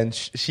 and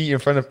she in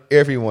front of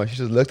everyone, she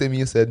just looked at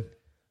me and said,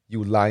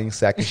 "You lying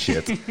sack of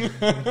shit,"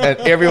 and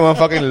everyone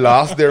fucking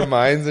lost their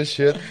minds and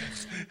shit.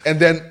 And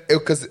then,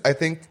 because I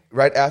think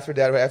right after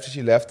that, right after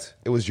she left,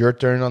 it was your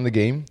turn on the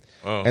game.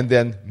 Oh. And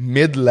then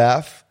mid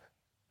laugh,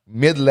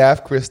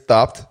 Chris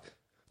stopped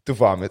to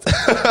vomit.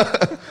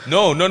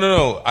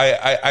 No.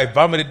 I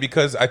vomited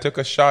because I took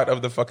a shot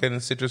of the fucking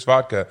citrus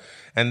vodka,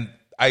 and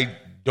I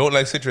don't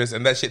like citrus,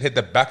 and that shit hit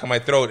the back of my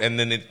throat, and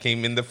then it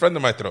came in the front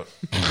of my throat.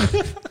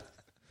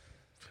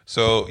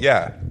 So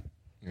yeah,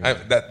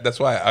 that's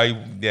why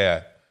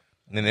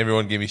And then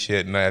everyone gave me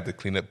shit, and I had to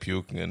clean up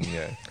puke, and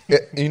yeah.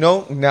 You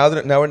know, now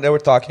we're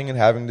talking and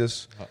having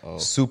this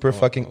super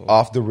fucking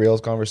off the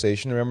rails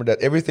conversation. Remember that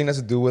everything has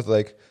to do with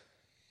like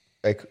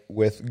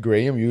with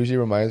Graham usually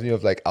reminds me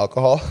of like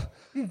alcohol.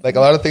 Like a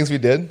lot of things we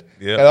did,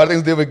 Yeah. a lot of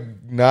things we did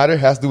with Nader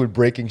has to do with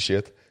breaking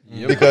shit.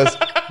 Because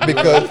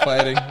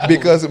Fighting.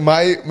 because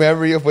my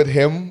memory of with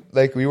him,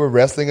 like we were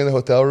wrestling in the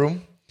hotel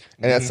room,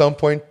 and at some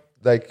point,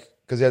 like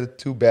because he had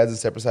two beds on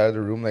separate side of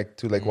the room,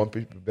 like one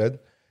people bed,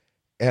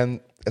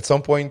 and at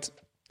some point,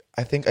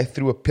 I think I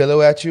threw a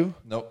pillow at you.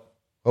 Nope.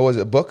 What was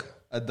it? A book?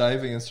 A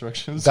diving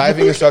instructions.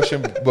 Diving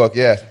instruction book,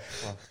 yeah.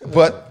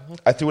 But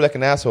I threw like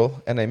an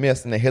asshole, and I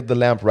missed, and I hit the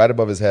lamp right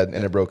above his head,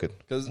 and I broke it.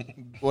 Because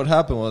what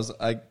happened was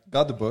I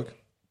got the book,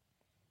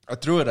 I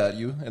threw it at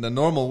you in a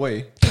normal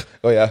way,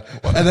 Oh yeah,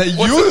 and then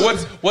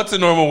What's a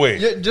normal way?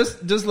 yeah,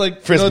 just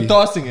like Frisbee.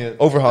 tossing it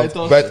Overhand, I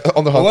tossed right it.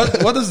 on the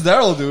hump. What does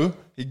Daryl do?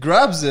 He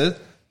grabs it,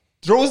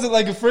 throws it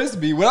like a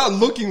frisbee without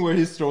looking where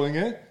he's throwing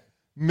it,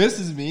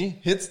 misses me,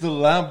 hits the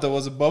lamp that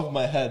was above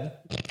my head,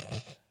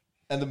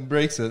 and then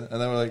breaks it. And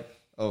then we're like,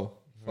 oh,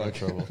 fuck.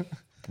 Trouble.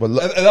 But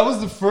And that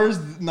was the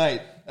first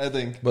night, I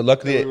think. But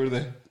luckily, that we were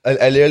there.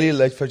 I literally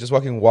like for just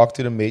walk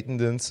to the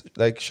maintenance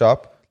like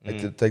shop, like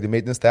the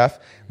maintenance staff,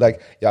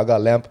 like y'all got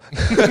a lamp.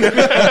 Dude,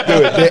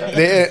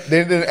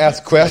 they didn't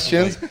ask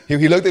questions.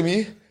 He looked at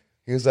me.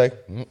 He was like,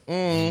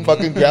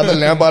 fucking grab the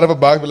lamp out of a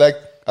box, be like,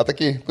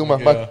 "Ataki, come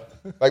on,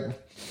 like."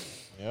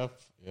 Yep.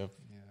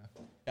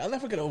 Yeah, I'll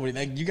never get over it.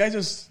 Like you guys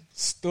just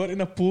stood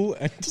in a pool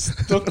and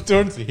just took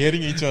turns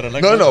hitting each other.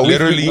 Like No,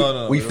 Literally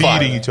we feeding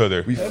fought. each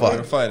other. We We were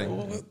fought.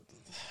 fighting.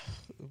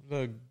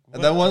 Like,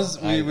 And then once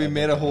we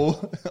made a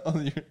hole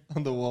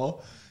on the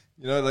wall,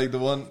 you know, like the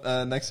one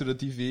next to the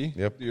TV.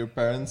 Yep. Your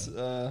parents.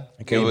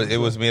 It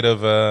was made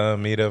of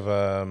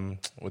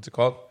what's it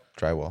called?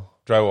 Drywall.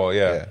 Drywall.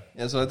 Yeah. Yeah.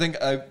 Yeah, so I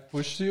think I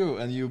pushed you,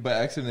 and you by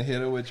accident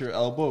hit it with your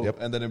elbow, Yep.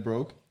 and then it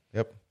broke.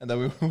 Yep. And then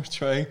we were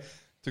trying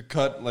to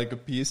cut like a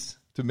piece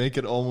to make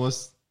it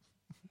almost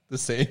the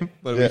same,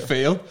 but we Yeah.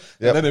 failed.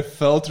 Yep. And then it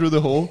fell through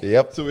the hole.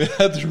 Yep. So we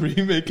had to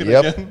remake it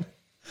Yep. again.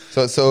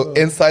 So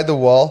inside the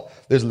wall,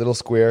 there's a little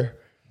square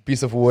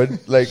piece of wood,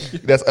 like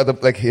that's at the,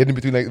 like hidden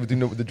between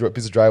the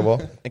piece of drywall.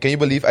 And can you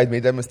believe I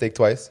made that mistake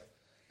twice?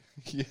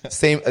 Yeah.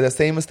 The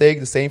same mistake,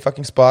 the same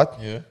fucking spot.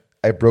 yeah,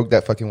 I broke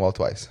that fucking wall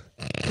twice.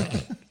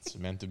 it's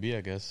meant to be,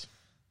 I guess,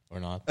 or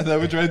not. And then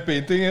we tried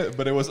painting it,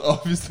 but it was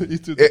obviously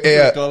to Yeah,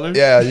 different colors.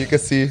 yeah, you can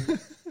see.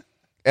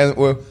 And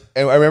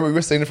I remember we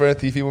were sitting in front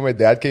of the TV when my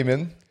dad came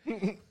in,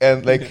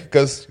 and like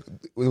because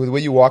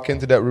when you walk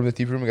into that room, the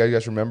TV room, you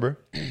guys remember,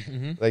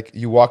 like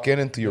you walk in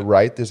and to your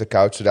right, there's a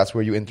couch, so that's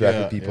where you interact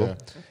Yeah, with people, yeah.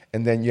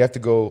 and then you have to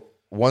go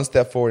one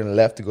step forward and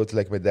left to go to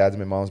like my dad's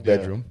and my mom's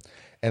bedroom,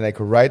 and like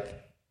right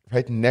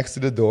next to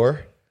the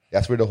door.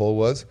 That's where the hole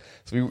was.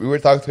 So we were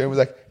talking to him. He was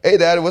like, "Hey,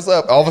 Dad, what's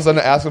up?" All of a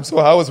sudden, I asked him, "So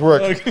how was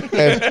work?"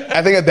 And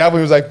I think at that point,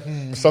 he was like,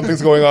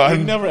 "Something's going You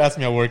on." never ask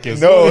me how work is.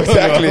 No,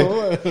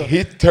 exactly.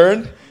 He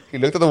turned, he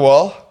looked at the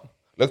wall,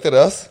 looked at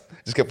us,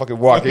 just kept fucking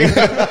walking.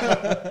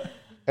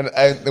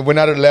 and when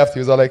Nader left, he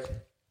was all like,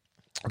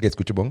 "Okay, it's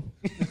Kuchabong.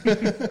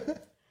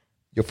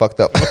 You're fucked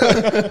up."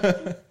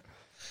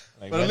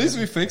 Like, But at least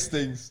we fixed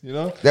things, you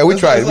know? Yeah, we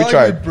tried, It's we not like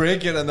tried. we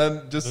break it and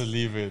then just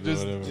leave it.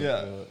 Just- or whatever.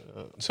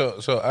 yeah.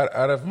 So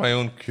out of my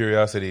own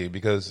curiosity,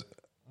 because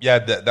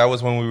that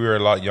was when we were a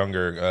lot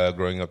younger,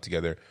 growing up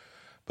together.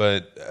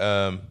 But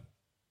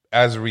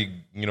as we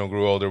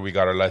grew older, we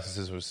got our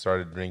licenses, we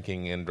started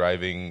drinking and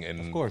driving and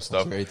Of course,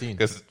 stuff once you're 18.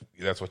 because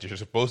that's what you're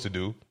supposed to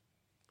do.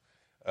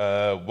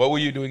 What were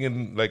you doing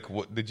in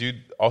what did you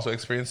also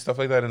experience stuff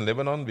like that in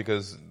Lebanon?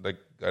 Because like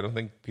I don't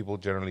think people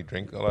generally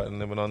drink a lot in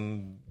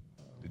Lebanon.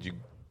 Did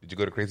you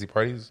go to crazy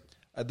parties?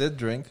 I did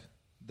drink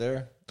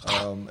there.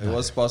 It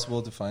was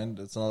possible to find.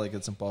 It's not like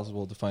it's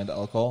impossible to find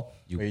alcohol.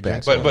 You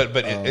bastard. drank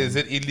But is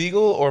it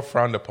illegal or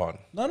frowned upon?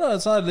 No,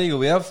 it's not illegal.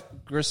 We have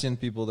Christian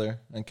people there,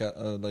 and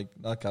like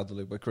not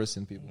Catholic, but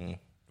Christian people.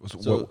 what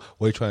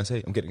are you trying to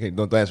say? I'm kidding.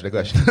 Don't answer the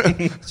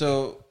question.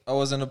 So I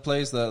was in a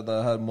place that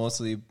had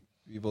mostly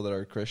people that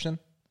are Christian.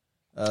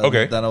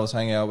 Okay. Then I was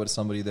hanging out with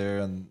somebody there,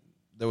 and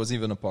there was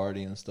even a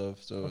party and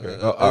stuff. So Okay.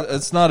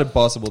 it's not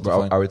impossible to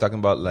find. Are we talking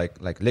about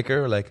like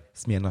liquor or like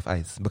Smirnoff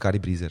Ice, Bacardi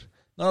Breezer?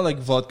 Not like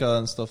vodka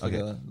and stuff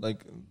Okay. like that. Like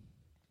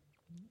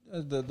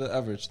the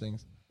average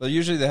things. But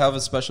usually they have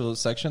a special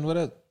section with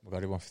it,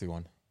 Bugatti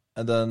 151.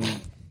 and then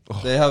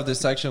they have this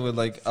section with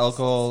like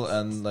alcohol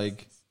and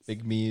like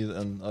big meat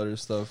and other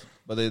stuff.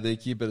 But they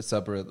keep it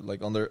separate,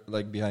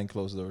 like behind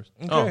closed doors.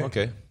 Oh,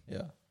 okay.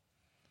 Yeah.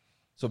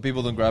 So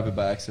people don't grab it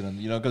by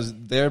accident, because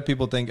there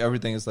people think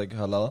everything is like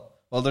halal,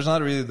 Well, there's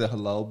not really the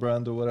halal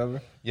brand or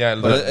whatever. Yeah,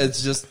 But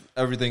it's just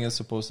everything is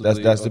supposed to.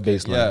 That's the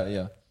baseline.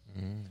 Yeah.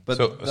 But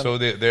so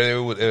they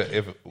would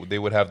if they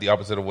would have the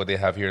opposite of what they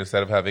have here.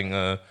 Instead of having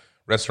a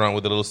restaurant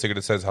with a little sticker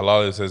that says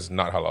halal, it says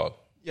not halal.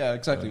 yeah,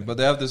 exactly. But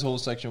they have this whole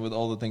section with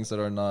all the things that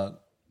are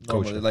not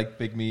normal, Kosher. like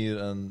pig meat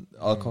and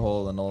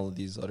alcohol and all of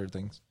these other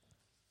things.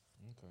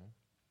 Okay.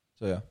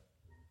 So yeah.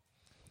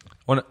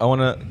 I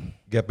want to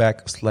get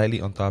back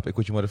slightly on topic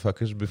with you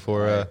motherfuckers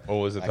before What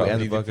was it? I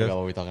end the completely podcast. forgot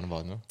what we're talking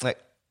about, no? like,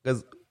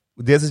 because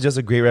this is just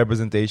a great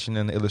representation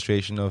and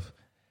illustration of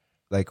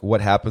like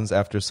what happens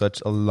after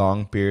such a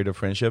long period of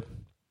friendship.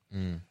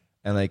 Mm.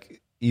 And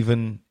like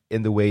even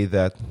in the way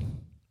that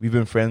we've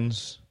been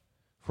friends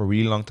for a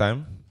really long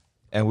time,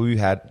 and we've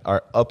had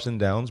our ups and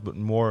downs, but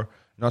more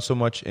not so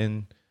much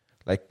in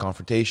like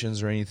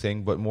confrontations or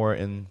anything, but more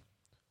in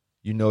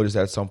you notice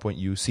that at some point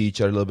you see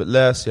each other a little bit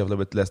less, you have a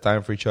little bit less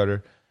time for each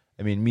other.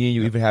 I mean, me and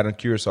you even had on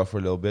Curacao for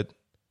a little bit,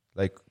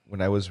 like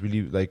when I was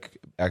really like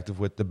active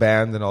with the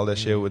band and all that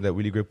shit with that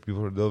really great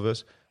people from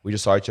Dilvis. We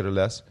just saw each other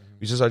less.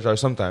 We just saw each other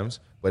sometimes,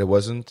 but it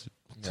wasn't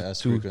Yeah, as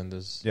too- frequent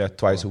as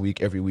twice a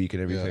week, every week,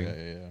 and everything.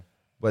 Yeah.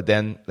 But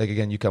then, like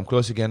again, you come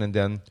close again, and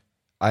then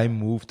I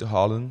moved to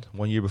Holland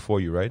 1 year before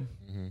you, right?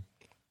 Mm-hmm.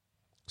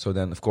 So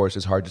then, of course,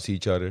 it's hard to see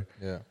each other.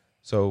 Yeah.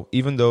 So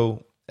even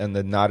though, and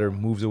then Nader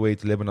moves away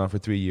to Lebanon for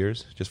 3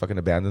 years, just fucking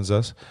abandons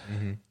us.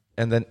 Mm-hmm.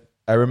 And then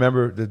I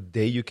remember the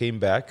day you came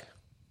back,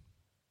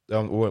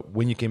 or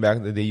when you came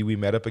back, the day we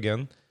met up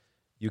again,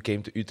 you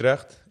came to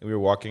Utrecht, and we were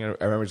walking. I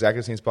remember exactly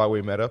the same spot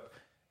where we met up,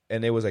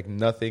 and it was like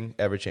nothing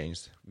ever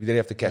changed. We didn't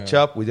have to catch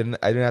up. I didn't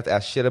have to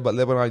ask shit about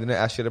Lebanon. I didn't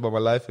ask shit about my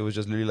life. It was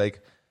just literally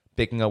like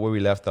picking up where we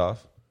left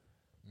off.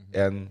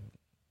 And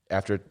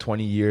after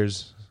 20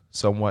 years,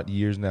 somewhat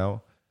years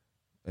now,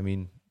 I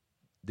mean,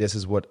 this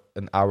is what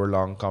an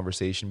hour-long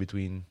conversation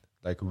between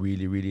like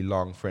really, really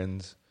long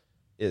friends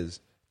is.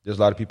 There's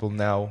a lot of people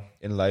now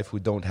in life who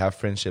don't have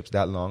friendships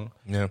that long,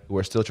 Yeah. who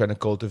are still trying to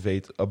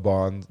cultivate a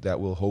bond that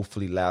will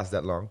hopefully last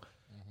that long.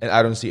 And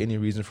I don't see any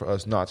reason for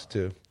us not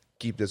to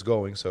keep this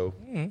going. So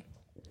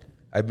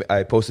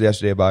I posted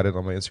yesterday about it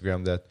on my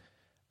Instagram that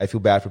I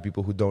feel bad for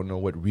people who don't know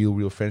what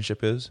real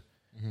friendship is.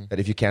 That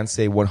if you can't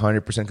say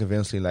 100%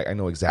 convincingly, like, I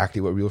know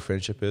exactly what real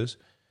friendship is.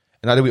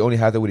 And not that we only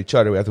have that with each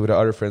other, we have that with our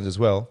other friends as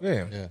well.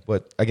 Yeah. Yeah.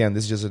 But again,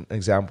 this is just an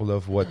example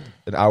of what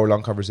an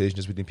hour-long conversation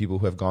is between people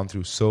who have gone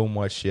through so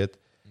much shit.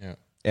 Yeah.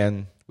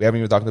 And we haven't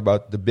even talked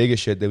about the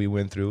biggest shit that we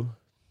went through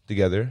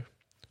together,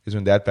 is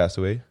when Dad passed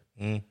away.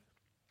 Mm.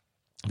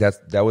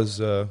 That was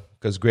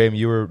because Graham,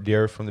 you were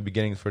there from the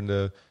beginning, from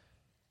the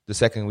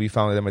second we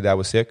found out that my dad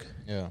was sick,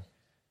 Yeah.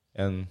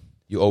 and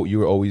you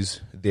were always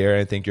there.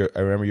 I think I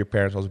remember your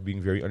parents also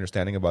being very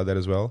understanding about that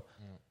as well.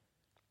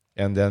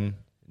 And then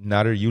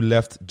Nader, you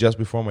left just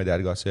before my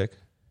dad got sick.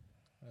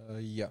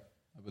 Yeah,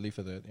 I believe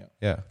I did. Yeah.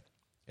 Yeah.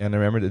 And I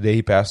remember the day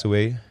he passed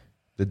away,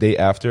 the day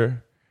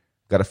after,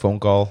 got a phone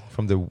call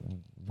from the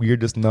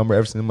weirdest number I've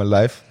ever seen in my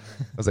life.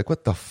 I was like,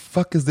 what the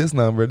fuck is this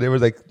number? There were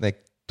like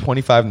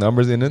 25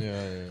 numbers in it.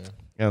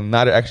 Yeah. And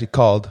Nader actually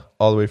called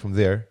all the way from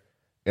there.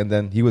 And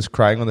then he was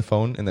crying on the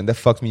phone. And then that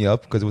fucked me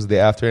up because it was the day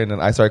after. And then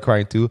I started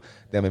crying too.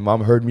 Then my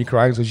mom heard me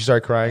crying, so she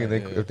started crying. And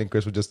then I think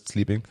Chris was just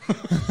sleeping.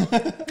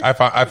 I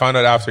found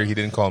out after he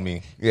didn't call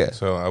me. Yeah.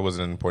 So I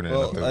wasn't important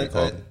enough that Well, he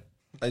called.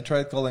 I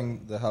tried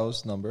calling the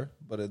house number,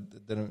 but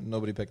it didn't.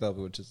 Nobody picked up,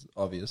 which is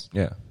obvious.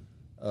 Yeah.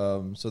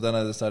 So then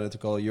I decided to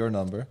call your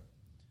number.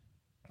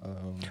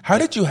 How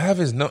did you have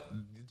his no?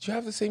 Did you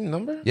have the same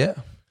number? Yeah.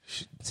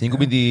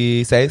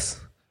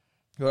 526.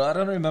 Well, I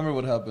don't remember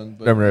what happened,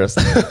 but Remember us.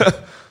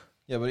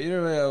 yeah, but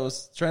either way, I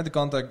was trying to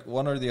contact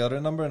one or the other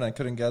number, and I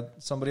couldn't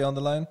get somebody on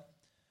the line.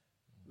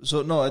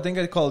 So no, I think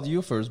I called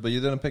you first, but you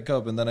didn't pick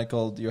up, and then I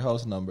called your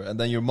house number, and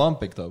then your mom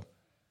picked up,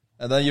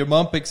 and then your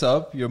mom picks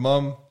up. Your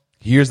mom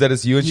Hears that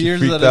it's you and she hears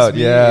freaked that out. it's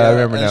me, Yeah, I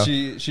remember and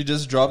now. She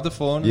just dropped the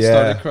phone, and Yeah.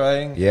 started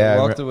crying, Yeah.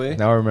 and walked away,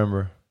 Now I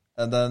remember.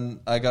 and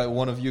then I got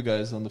one of you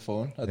guys on the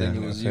phone. I think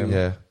Yeah. it was Same. you,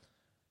 Yeah.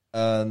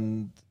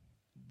 and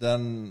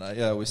then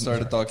we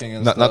started talking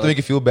and Not to make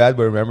you feel bad,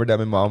 but remember that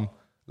my mom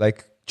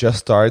like just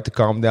started to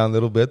calm down a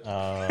little bit.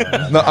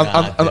 No,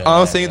 I'm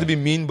not saying it to be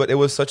mean, but it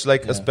was such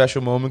like a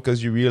special moment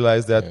because you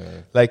realize that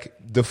like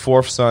the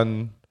fourth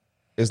son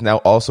is now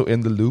also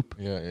in the loop.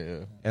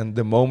 Yeah. And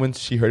the moment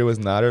she heard it was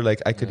Nader,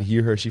 like I could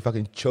hear her. She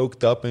fucking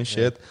choked up and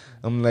shit.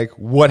 I'm like,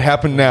 what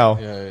happened now?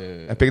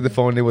 I picked the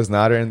phone and it was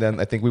Nader, and then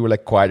I think we were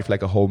like quiet for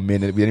like a whole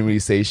minute. We didn't really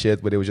say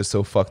shit, but it was just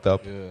so fucked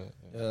up.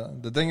 Yeah,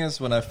 the thing is,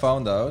 when I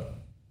found out,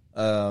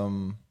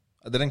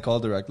 I didn't call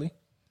directly.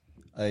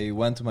 I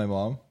went to my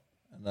mom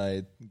and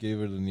I gave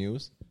her the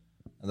news,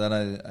 and then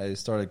I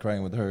started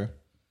crying with her,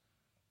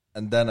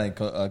 and then I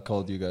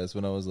called you guys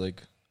when I was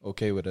like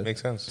okay with it.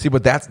 Makes sense. See,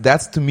 but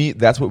that's to me,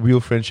 that's what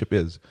real friendship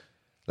is.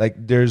 Like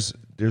there's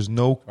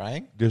no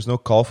Crying? there's no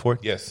call for it.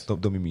 Yes.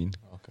 Don't be mean.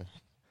 Okay.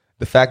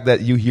 The fact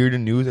that you hear the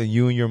news and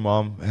you and your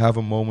mom have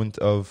a moment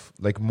of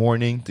like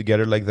mourning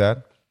together like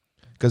that,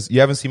 because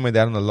you haven't seen my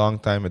dad in a long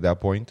time at that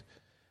point,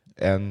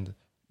 and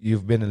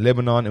you've been in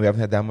Lebanon and we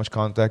haven't had that much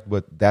contact.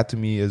 But that to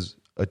me is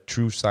a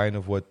true sign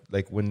of what,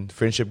 like, when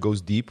friendship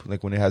goes deep,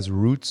 like when it has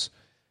roots.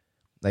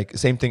 Like,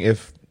 same thing,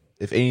 if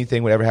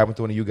anything would ever happen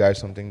to one of you guys,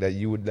 something that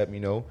you would let me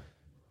know,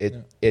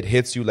 it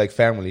hits you like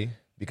family,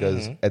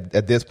 because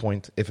at this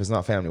point, if it's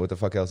not family, what the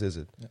fuck else is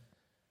it?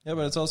 Yeah,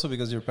 but it's also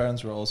because your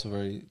parents were also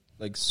very,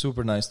 like,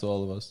 super nice to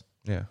all of us.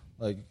 Yeah.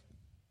 Like,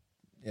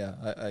 yeah,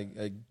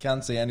 I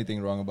can't say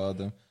anything wrong about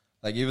them.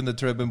 Like, even the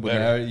trip in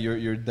Bonaire,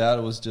 your dad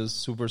was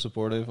just super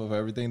supportive of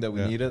everything that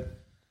we needed.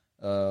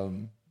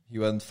 He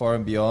went far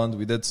and beyond.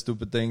 We did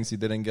stupid things. He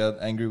didn't get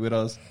angry with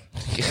us.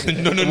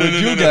 No,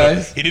 you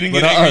guys, He didn't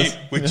but get not angry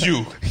us. with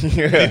you. He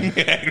didn't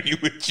get angry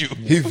with you.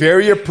 He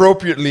very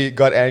appropriately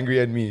got angry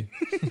at me.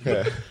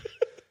 Yeah.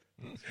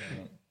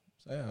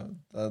 So,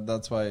 yeah,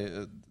 that's why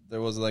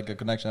there was like a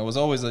connection. I was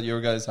always at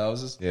your guys'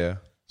 houses. Yeah.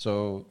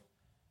 So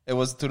it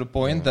was to the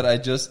point that I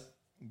just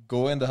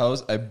go in the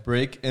house, I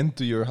break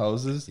into your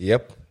houses.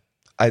 Yep.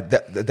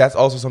 That's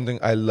also something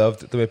I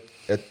loved. When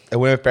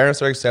my parents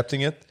started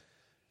accepting it,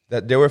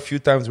 that there were a few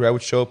times where I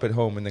would show up at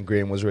home and then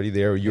Graham was already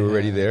there or you were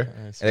already there.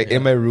 And, like,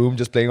 in my room,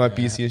 just playing on my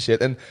PC and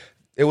shit. And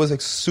it was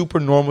like super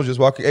normal, just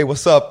walking, hey,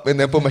 what's up? And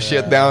then put my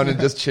shit down and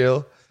just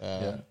chill.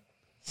 Yeah.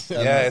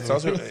 Yeah, it's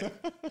also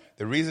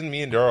the reason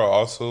me and Daryl are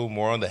also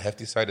more on the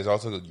hefty side is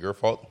also your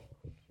fault,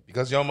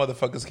 because y'all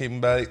motherfuckers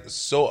came back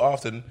so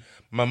often.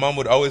 My mom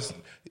would always,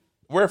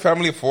 we're a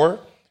family of 4.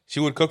 She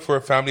would cook for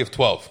a family of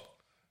 12,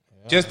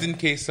 just in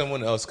case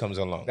someone else comes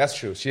along. That's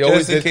true. She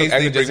always Just in did case cook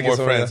they extra just bring in more case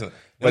someone friends. else-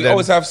 And But we then,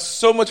 always have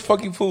so much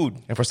fucking food.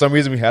 and for some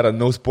reason, we had a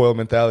no spoil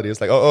mentality.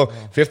 It's like,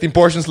 15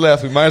 portions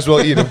left. We might as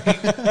well eat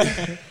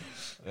them.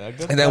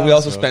 And then we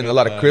also spent a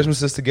lot of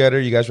Christmases together.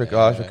 You guys were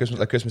for Christmas,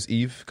 like Christmas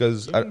Eve,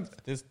 because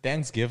There's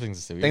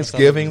Thanksgivings.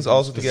 Thanksgivings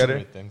also together.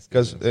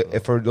 Because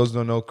Because for those who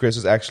don't know,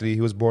 Chris he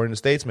was born in the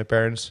States. My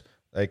parents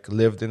like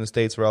lived in the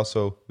States for us,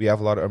 so we have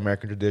a lot of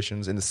American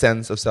traditions in the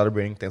sense of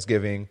celebrating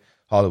Thanksgiving,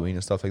 Halloween,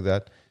 and stuff like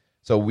that.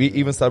 So we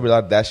even celebrate a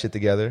lot of that shit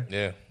together.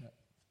 Yeah.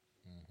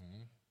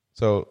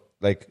 So,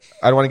 like,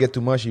 I don't want to get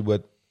too mushy,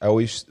 but I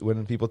always,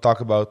 when people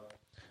talk about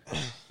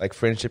like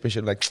friendship and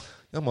shit, like,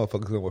 y'all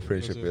motherfuckers know what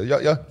friendship is.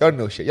 Y'all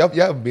know shit. Y'all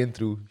haven't been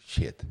through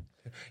shit.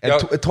 And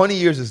 20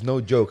 years is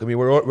no joke. I mean,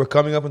 we're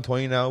coming up on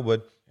 20 now,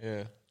 but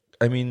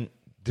I mean,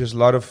 there's a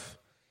lot of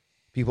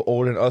people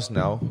older than us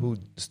now who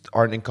just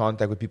aren't in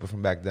contact with people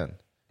from back then,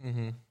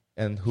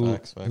 and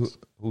Facts.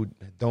 who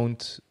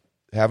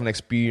haven't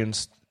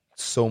experienced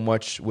so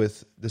much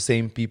with the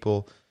same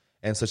people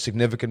and such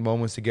significant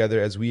moments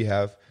together as we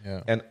have.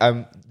 Yeah.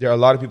 And there are a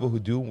lot of people who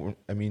do.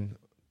 I mean,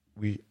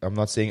 I'm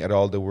not saying at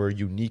all that we're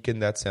unique in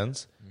that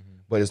sense,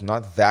 but it's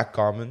not that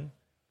common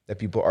that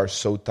people are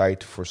so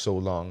tight for so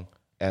long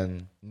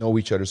and know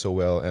each other so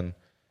well and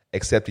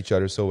accept each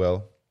other so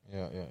well,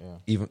 Yeah.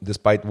 even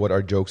despite what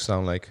our jokes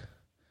sound like.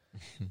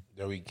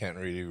 That we can't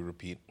really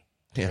repeat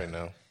right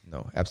now.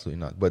 No,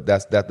 absolutely not. But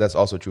that's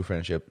also true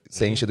friendship.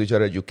 Saying shit to each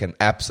other you can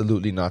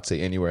absolutely not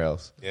say anywhere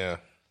else. Yeah.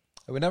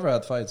 We never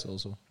had fights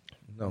also.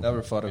 No.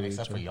 Never fought with each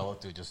Except for other. y'all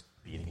two just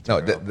beating each No,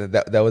 other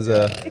up. that was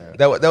that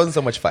wasn't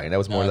so much fighting. That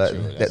was more like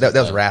true. that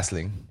was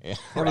wrestling. Yeah.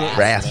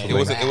 Wrestling.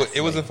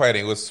 It wasn't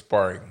fighting. It was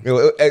sparring.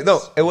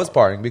 It was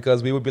sparring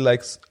because we would be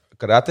like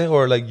karate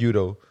or like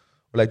judo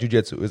or like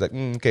jujitsu. It was like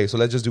okay, so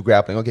let's just do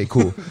grappling. Okay,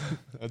 cool.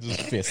 I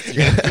just fist.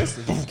 Just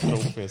throw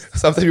fist.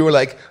 Sometimes we were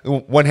like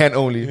one hand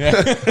only.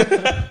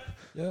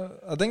 Yeah,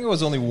 I think it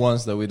was only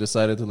once that we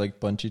decided to like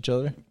punch each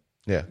other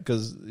Yeah.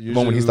 because The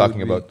moment he's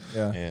talking about.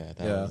 Yeah.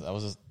 Yeah, I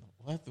was just,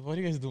 what are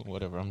you guys doing?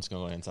 Whatever, I'm just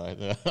gonna go inside.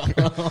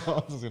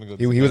 I'm just gonna go.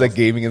 He was like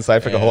gaming inside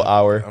for like a whole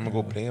hour. I'm gonna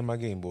go play in my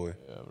Game Boy.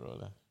 Yeah,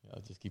 bro.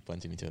 I'll just keep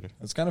punching each other.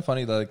 It's kind of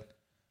funny that like,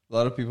 a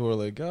lot of people were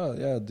like, "Oh,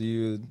 yeah, do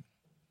you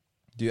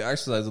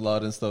exercise a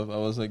lot and stuff?" I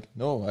was like,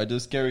 "No, I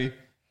just carry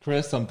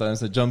Chris sometimes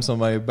that jumps on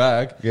my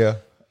back." Yeah.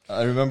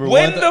 I remember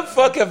When one the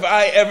fuck have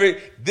I ever?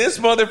 This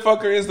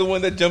motherfucker is the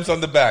one that jumps on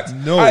the backs.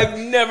 No. I've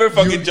never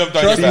fucking jumped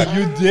on your trust me, back.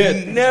 you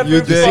did. Never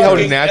You did. See how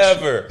fucking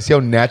ever. See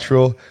how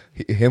natural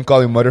him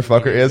calling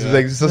motherfucker is. It's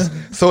like it's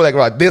just so like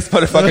wow, this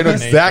motherfucker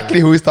knows exactly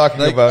who he's talking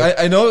Like about.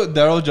 I know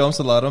Daryl jumps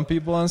a lot on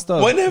people and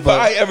stuff. When have but-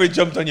 I ever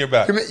jumped on your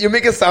back? You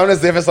make it sound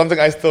as if it's something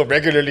I still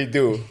regularly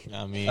do.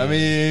 I mean, I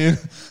mean,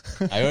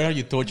 I heard how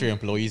you torture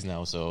employees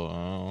now.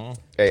 So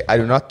Hey, I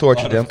do not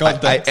torture Out them. of I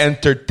context.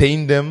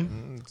 entertain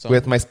them some-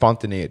 with my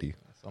spontaneity.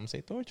 some say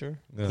torture.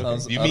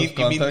 sounds You out mean of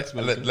context.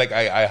 but okay. like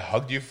I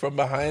hugged you from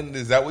behind?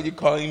 Is that what you're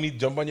calling me?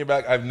 Jump on your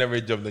back? I've never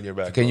jumped on your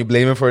back. Can you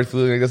blame him for it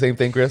feeling like the same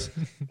thing, Chris?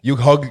 You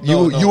hug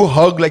No, no. you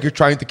hug like you're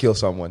trying to kill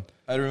someone.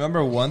 I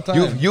remember one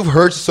time. You've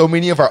hurt so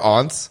many of our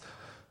aunts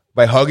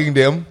by hugging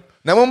them.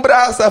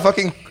 Namumbrasa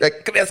fucking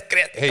Chris.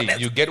 Hey,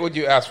 you get what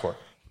you ask for.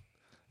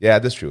 Yeah,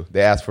 that's true.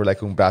 They asked for like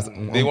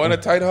They want a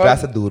tight hug?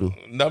 Braça duro.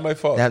 Not my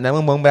fault.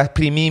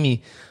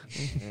 Primimi.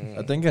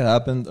 I think it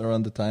happened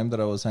around the time that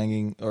I was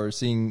hanging or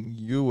seeing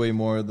you way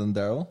more than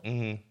Daryl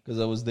because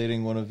I was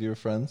dating one of your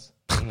friends.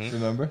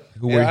 Remember?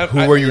 Who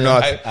Yeah, were you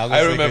not?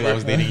 I remember. I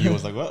was dating you. I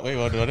was like, what? Wait,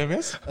 what did I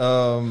miss?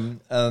 And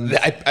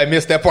I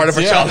missed that part of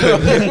her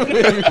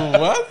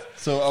childhood. What?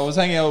 so I was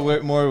hanging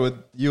out more with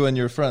you and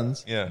your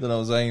friends Yeah. than I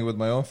was hanging with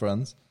my own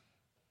friends.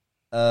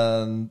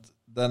 and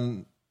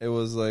then it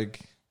was like,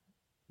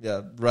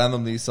 yeah,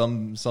 randomly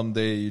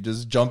someday you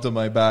just jumped on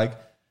my bag,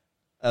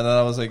 and then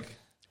I was like,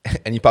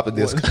 And you pop the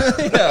disc.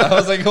 yeah, I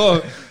was like,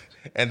 oh,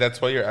 And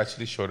that's why you're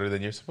actually shorter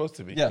than you're supposed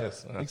to be. yeah,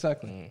 Yes.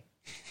 exactly.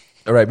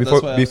 All right, That's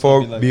why I'm so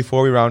relaxed.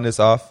 before we round this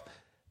off,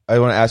 I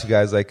want to ask you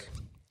guys, like,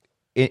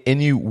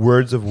 any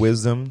words of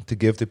wisdom to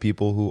give to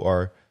people who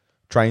are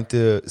trying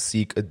to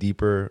seek a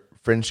deeper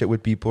friendship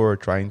with people, or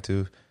trying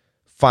to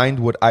find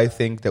what I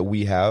think that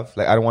we have.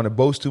 Like, I don't want to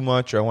boast too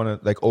much, or I want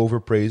to like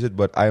overpraise it,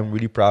 but I'm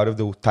really proud of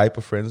the type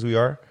of friends we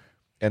are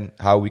and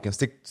how we can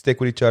stick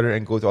with each other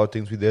and go through all the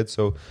things we did.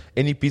 So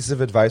any pieces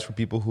of advice for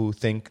people who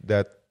think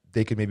that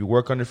they could maybe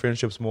work on their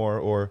friendships more,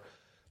 or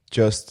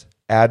just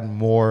add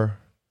more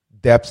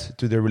depth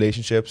to their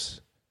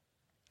relationships?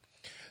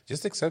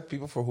 Just accept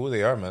people for who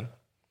they are, man.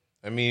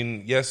 I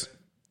mean, yes,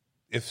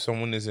 if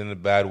someone is in a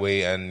bad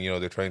way and,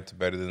 they're trying to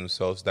better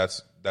themselves,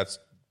 that's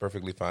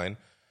perfectly fine.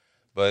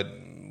 But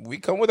we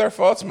come with our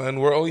faults, man.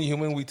 We're only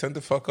human. We tend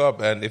to fuck up.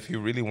 And if you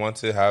really want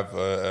to have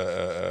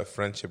a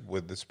friendship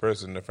with this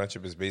person, a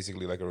friendship is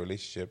basically like a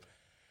relationship.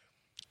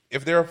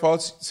 If there are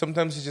faults,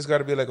 sometimes you just got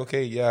to be like,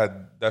 okay, yeah,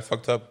 that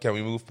fucked up. Can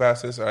we move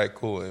past this? All right,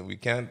 cool. And we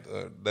can't,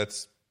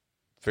 let's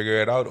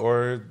figure it out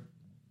or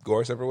go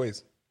our separate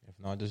ways. If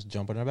not, just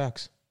jump on their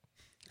backs.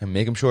 And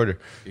make them shorter.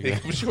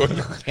 Make them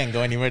shorter. Can't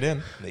go anywhere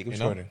then. Make them You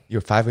know? shorter. You're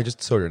 5 inches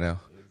shorter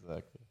now.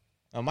 Exactly.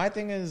 Now, my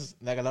thing is,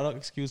 like, a lot of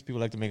excuse people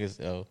like to make is,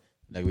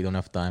 like, we don't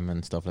have time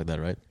and stuff like that,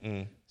 right?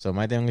 So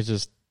my thing is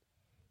just,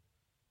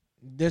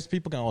 there's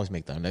people can always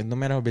make time. Like, no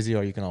matter how busy you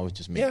are, you can always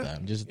just make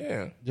time.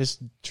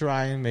 Just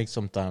try and make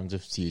some time to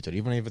see each other,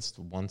 even if it's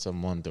once a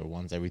month or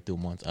once every 2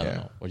 months. I don't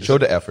know. Or just, Show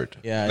the effort.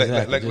 Yeah,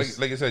 Like,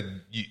 exactly. like I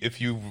said,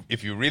 if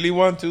you really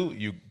want to,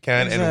 you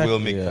can and will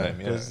make time.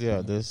 Just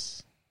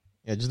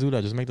do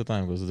that. Just make the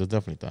time, because there's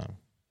definitely time.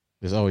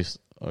 There's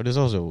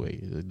also a way.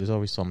 There's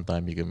always some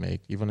time you can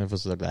make, even if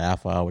it's like a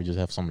half hour. Just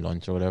have some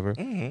lunch or whatever.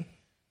 Mm-hmm.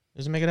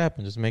 Just make it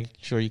happen. Just make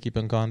sure you keep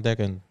in contact,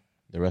 and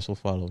the rest will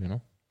follow.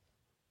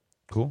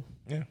 Cool.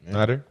 Yeah.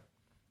 Nader?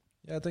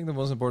 Yeah, I think the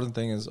most important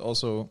thing is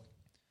also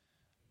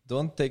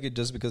don't take it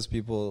just because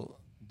people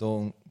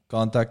don't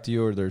contact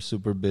you or they're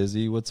super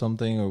busy with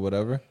something or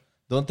whatever.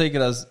 Don't take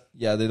it as,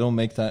 they don't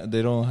make time,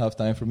 they don't have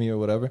time for me or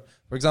whatever.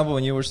 For example,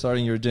 when you were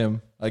starting your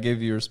gym, I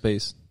gave you your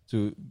space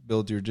to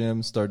build your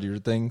gym, start your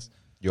things.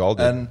 You all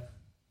did. And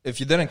if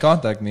you didn't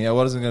contact me, I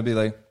wasn't going to be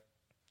like,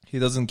 he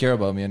doesn't care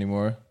about me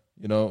anymore.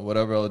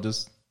 Whatever, I'll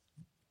just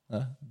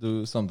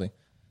do something.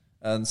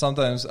 And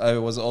sometimes I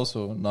was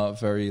also not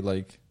very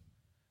like,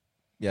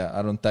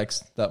 I don't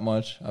text that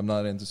much. I'm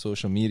not into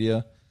social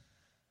media.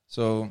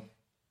 So,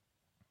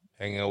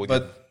 Hanging out with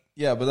but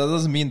that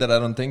doesn't mean that I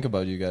don't think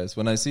about you guys.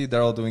 When I see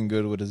Daryl doing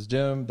good with his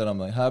gym, then I'm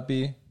like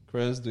happy.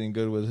 Chris doing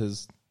good with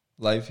his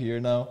life here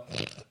now.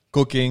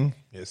 Cooking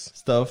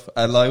stuff.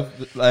 I love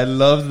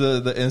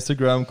the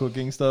Instagram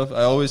cooking stuff.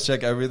 I always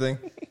check everything.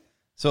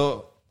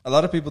 So a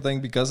lot of people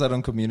think because I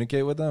don't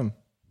communicate with them,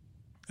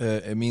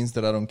 it means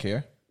that I don't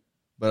care.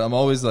 But I'm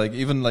always like,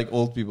 even like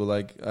old people,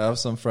 like I have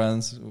some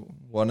friends.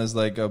 One is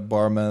like a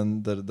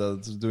barman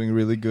that's doing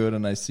really good,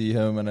 and I see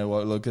him and I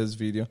look at his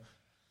video.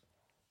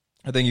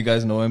 I think you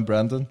guys know him,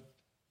 Brandon.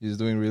 He's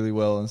doing really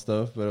well and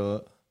stuff.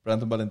 But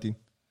Brandon Valentin.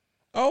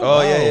 Oh,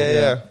 wow.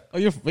 Yeah. Oh,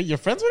 you're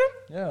friends with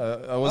him? Yeah,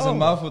 I was in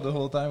Malfoy the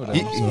whole time with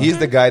him. He's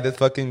the guy that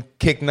fucking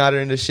kicked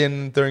Nader in the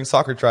shin during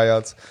soccer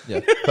tryouts.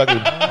 Yeah. Fucking,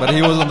 But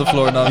he was on the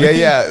floor now.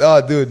 yeah.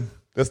 Oh, dude.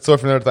 That's a story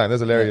for another time.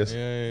 That's hilarious.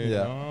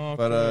 Yeah. Oh,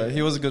 But okay.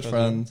 he was a good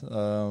friend.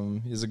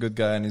 He's a good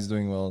guy and he's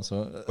doing well.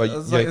 So But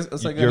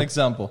it's like an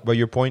example. But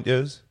your point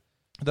is?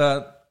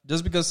 That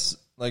just because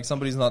like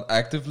somebody's not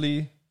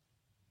actively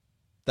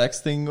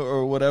texting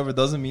or whatever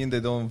doesn't mean they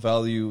don't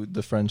value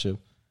the friendship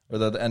or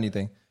that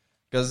anything.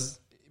 Because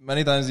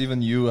many times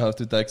even you have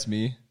to text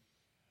me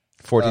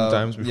 14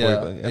 times before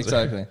yeah, you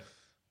exactly.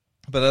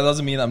 But that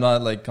doesn't mean I'm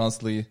not like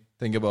constantly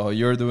thinking about how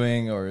you're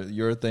doing or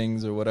your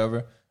things or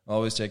whatever. I'm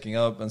always checking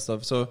up and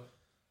stuff. So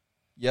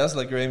yes,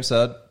 like Graham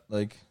said,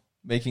 like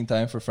making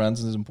time for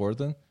friends is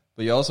important.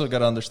 But you also got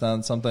to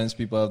understand sometimes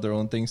people have their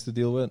own things to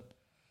deal with.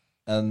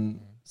 And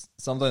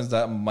sometimes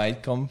that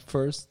might come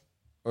first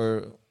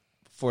or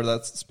for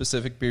that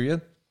specific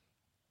period.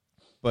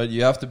 But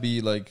you have to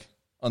be like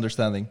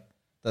understanding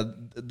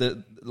that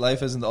the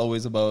life isn't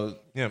always about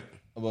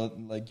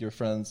like your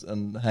friends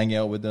and hanging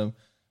out with them.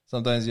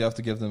 Sometimes you have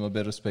to give them a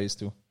bit of space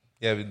too.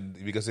 Yeah,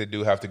 because they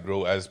do have to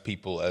grow as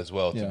people as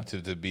well Yeah.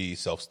 to be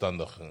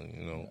self-standig,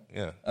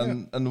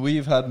 And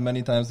we've had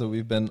many times that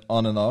we've been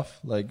on and off.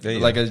 Like Yeah.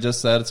 like I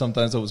just said,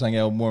 sometimes I was hanging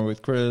out more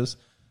with Chris,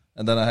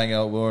 and then I hang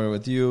out more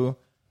with you,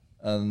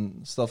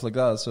 and stuff like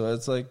that. So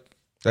it's like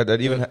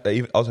That even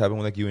also happened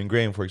with like you and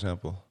Graham, for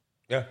example.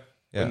 Yeah.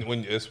 Yeah.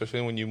 When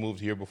especially when you moved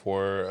here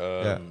before.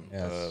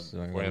 So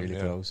we're Graham, really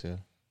yeah. close, yeah.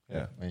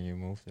 Yeah. When you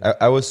moved.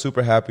 I was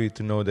super happy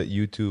to know that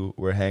you two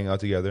were hanging out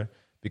together,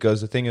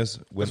 because the thing is,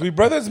 when Because we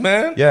brothers,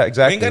 man. Yeah,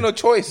 exactly. We ain't got no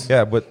choice.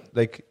 yeah, but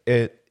like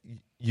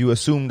you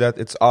assume that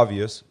it's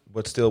obvious,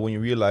 but still, when you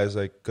realize,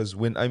 like, because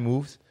when I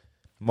moved,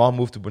 Mom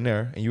moved to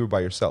Bonaire and you were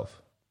by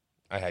yourself.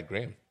 I had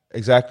Graham.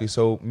 Exactly.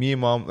 So me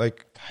and mom,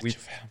 like,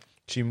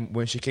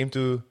 when she came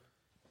to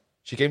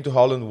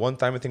Holland one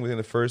time, I think within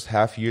the first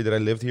half year that I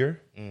lived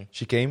here,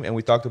 she came and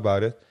we talked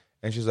about it.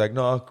 And she's like,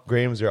 no,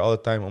 Graham's there all the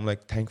time. I'm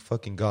like, thank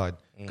fucking God.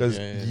 Because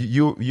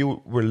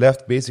you were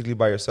left basically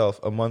by yourself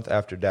a month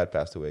after Dad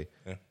passed away.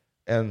 Yeah.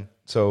 And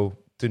so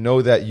to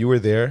know that you were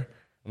there,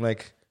 I'm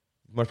like,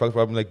 much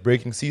problem like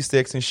breaking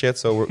C-sticks and shit.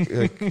 So we're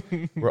like,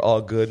 we're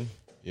all good.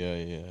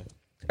 Yeah.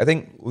 I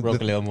think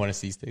Broke a little more than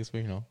C-sticks,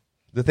 but you know.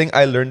 the thing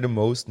I learned the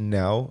most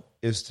now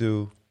is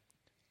to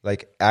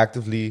like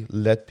actively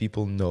let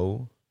people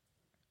know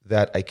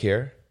that I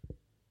care.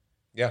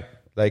 Yeah.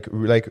 Like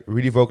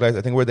really vocalize.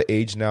 I think we're at the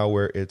age now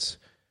where it's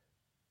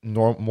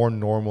more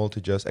normal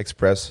to just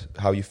express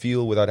how you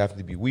feel without having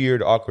to be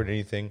weird, awkward, or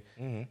anything.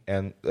 Mm-hmm.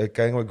 And like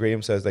kind of what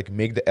Graham says, like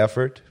make the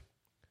effort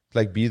to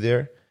like be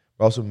there,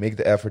 but also make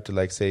the effort to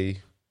like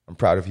say, I'm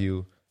proud of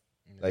you.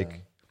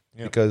 Like,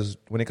 because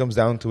when it comes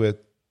down to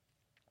it,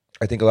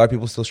 I think a lot of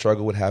people still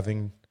struggle with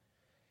having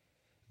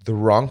the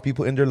wrong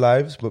people in their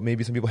lives, but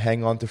maybe some people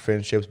hang on to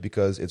friendships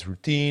because it's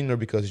routine or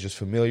because it's just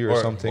familiar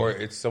or something. Or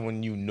it's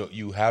someone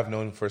you have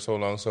known for so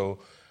long, so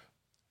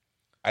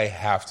I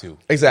have to.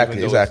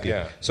 Exactly.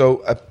 Yeah.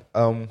 So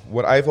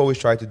what I've always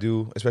tried to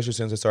do, especially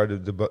since I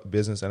started the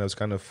business and I was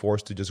kind of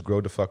forced to just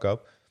grow the fuck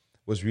up,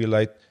 was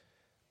realize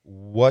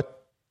what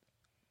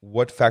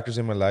factors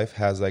in my life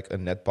has like a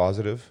net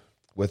positive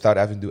without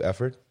having to do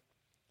effort.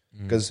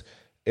 Because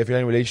if you're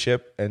in a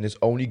relationship and it's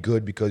only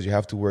good because you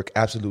have to work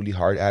absolutely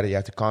hard at it, you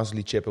have to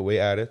constantly chip away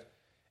at it.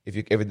 If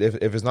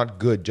it's not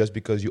good just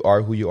because you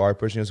are who you are,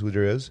 person is who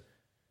there is,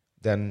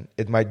 then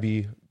it might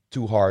be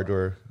too hard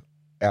or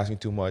asking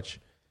too much.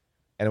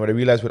 And what I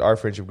realized with our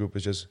friendship group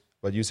is just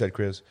what you said,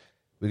 Chris.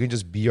 We can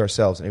just be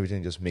ourselves and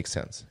everything just makes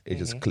sense. It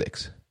just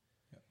clicks.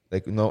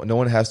 Like no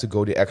one has to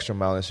go the extra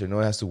mile this year. No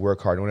one has to work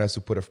hard. No one has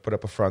to put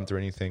up a front or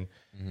anything.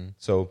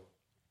 So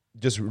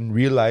just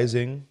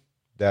realizing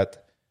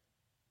that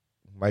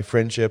my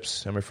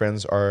friendships and my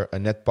friends are a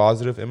net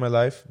positive in my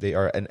life. They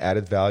are an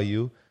added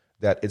value,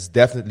 that it's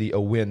definitely a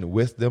win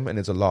with them and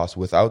it's a loss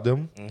without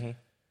them.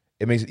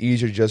 It makes it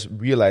easier to just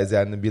realize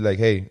that and then be like,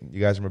 hey, you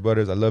guys are my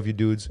brothers. I love you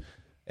dudes.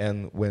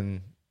 And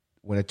when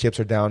the chips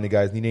are down, you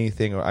guys need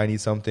anything or I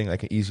need something, I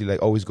can easily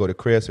like always go to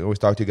Chris and always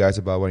talk to you guys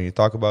about what I need to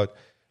talk about,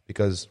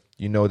 because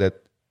you know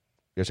that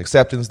there's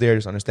acceptance there,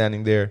 there's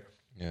understanding there.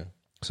 Yeah.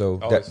 So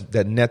Always.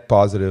 that net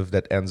positive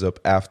that ends up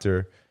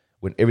after,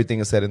 when everything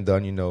is said and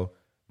done, you know,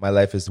 my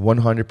life is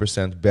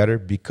 100% better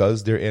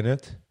because they're in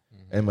it,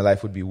 and my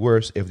life would be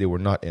worse if they were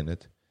not in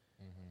it.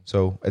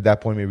 So at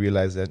that point, we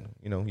realized that,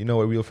 you know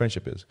what real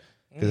friendship is.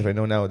 Because if I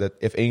know now that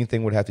if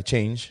anything would have to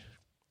change,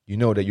 you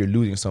know that you're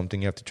losing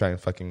something. You have to try and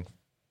fucking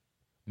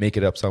make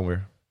it up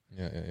somewhere.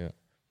 Yeah.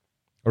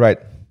 All right.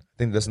 I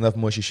think that's enough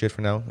mushy shit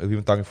for now. We've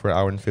been talking for an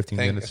hour and 15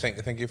 minutes.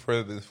 Thank you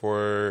for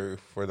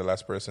the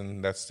last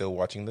person that's still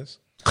watching this.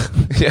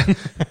 Yeah.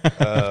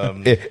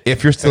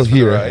 If you're still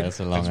here, Yeah, that's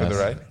a long Thanks for the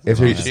ass- ride. If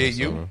you're- Appreciate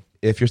you.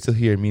 if you're still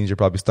here, it means you're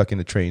probably stuck in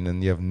the train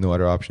and you have no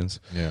other options.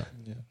 Yeah.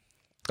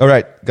 All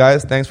right,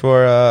 guys. Thanks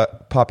for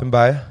popping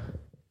by. It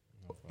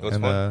was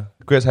And fun.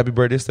 Chris, happy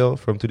birthday still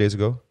from 2 days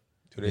ago.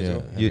 2 days Yeah.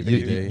 ago.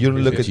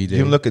 You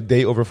don't look a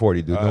day over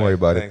 40, dude. Don't worry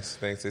about it.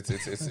 Thanks.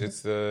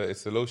 It's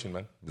the lotion,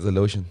 man. It's the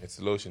lotion. It's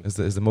the lotion. It's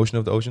the motion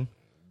of the ocean.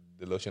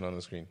 The lotion on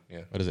the screen.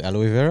 Yeah. What is it?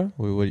 Aloe vera?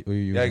 What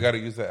you Yeah, you gotta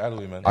use that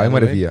aloe, man. Aloe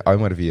Maravilla. Aloe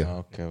Maravilla.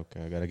 Okay.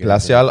 I gotta get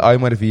Glacial Aloe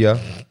Maravilla.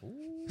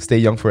 Stay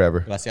young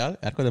forever. Glacial?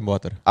 Erco de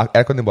water.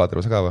 Aircon de water.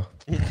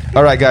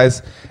 All right,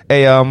 guys.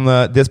 Hey,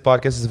 this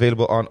podcast is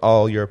available on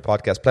all your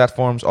podcast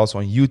platforms. Also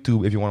on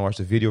YouTube if you want to watch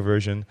the video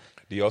version.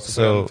 Do you also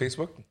So- put it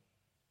on Facebook?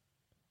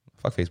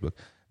 Fuck Facebook.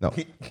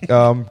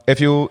 No. If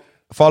you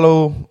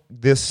follow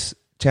this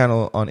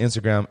channel on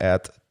Instagram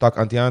at Talk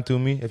Antiano to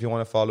me, if you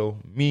want to follow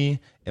me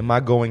and my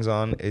goings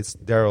on, it's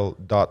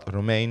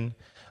Daryl.Romain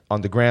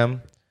on the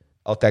gram.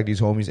 I'll tag these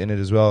homies in it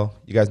as well.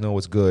 You guys know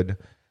what's good.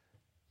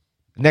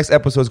 Next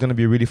episode is going to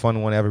be a really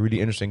fun one. I have a really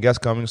interesting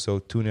guest coming, so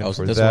tune in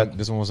for that.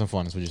 This one wasn't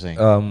fun, is what you're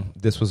saying.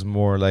 This was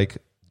more like,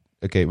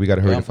 okay, we got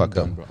to hurry the fuck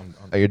done, up. bro.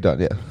 Oh, you're done,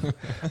 yeah.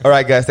 All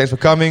right, guys, thanks for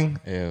coming.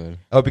 Yeah, well.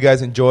 I hope you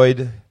guys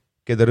enjoyed.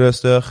 Quede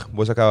rustig.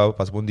 Bosakao.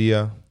 Pas bon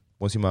dia.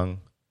 Bon simang.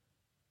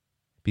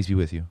 Peace be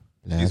with you.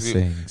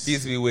 Blessings.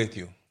 Peace be with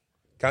you.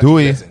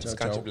 Doei.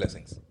 Count your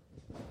blessings.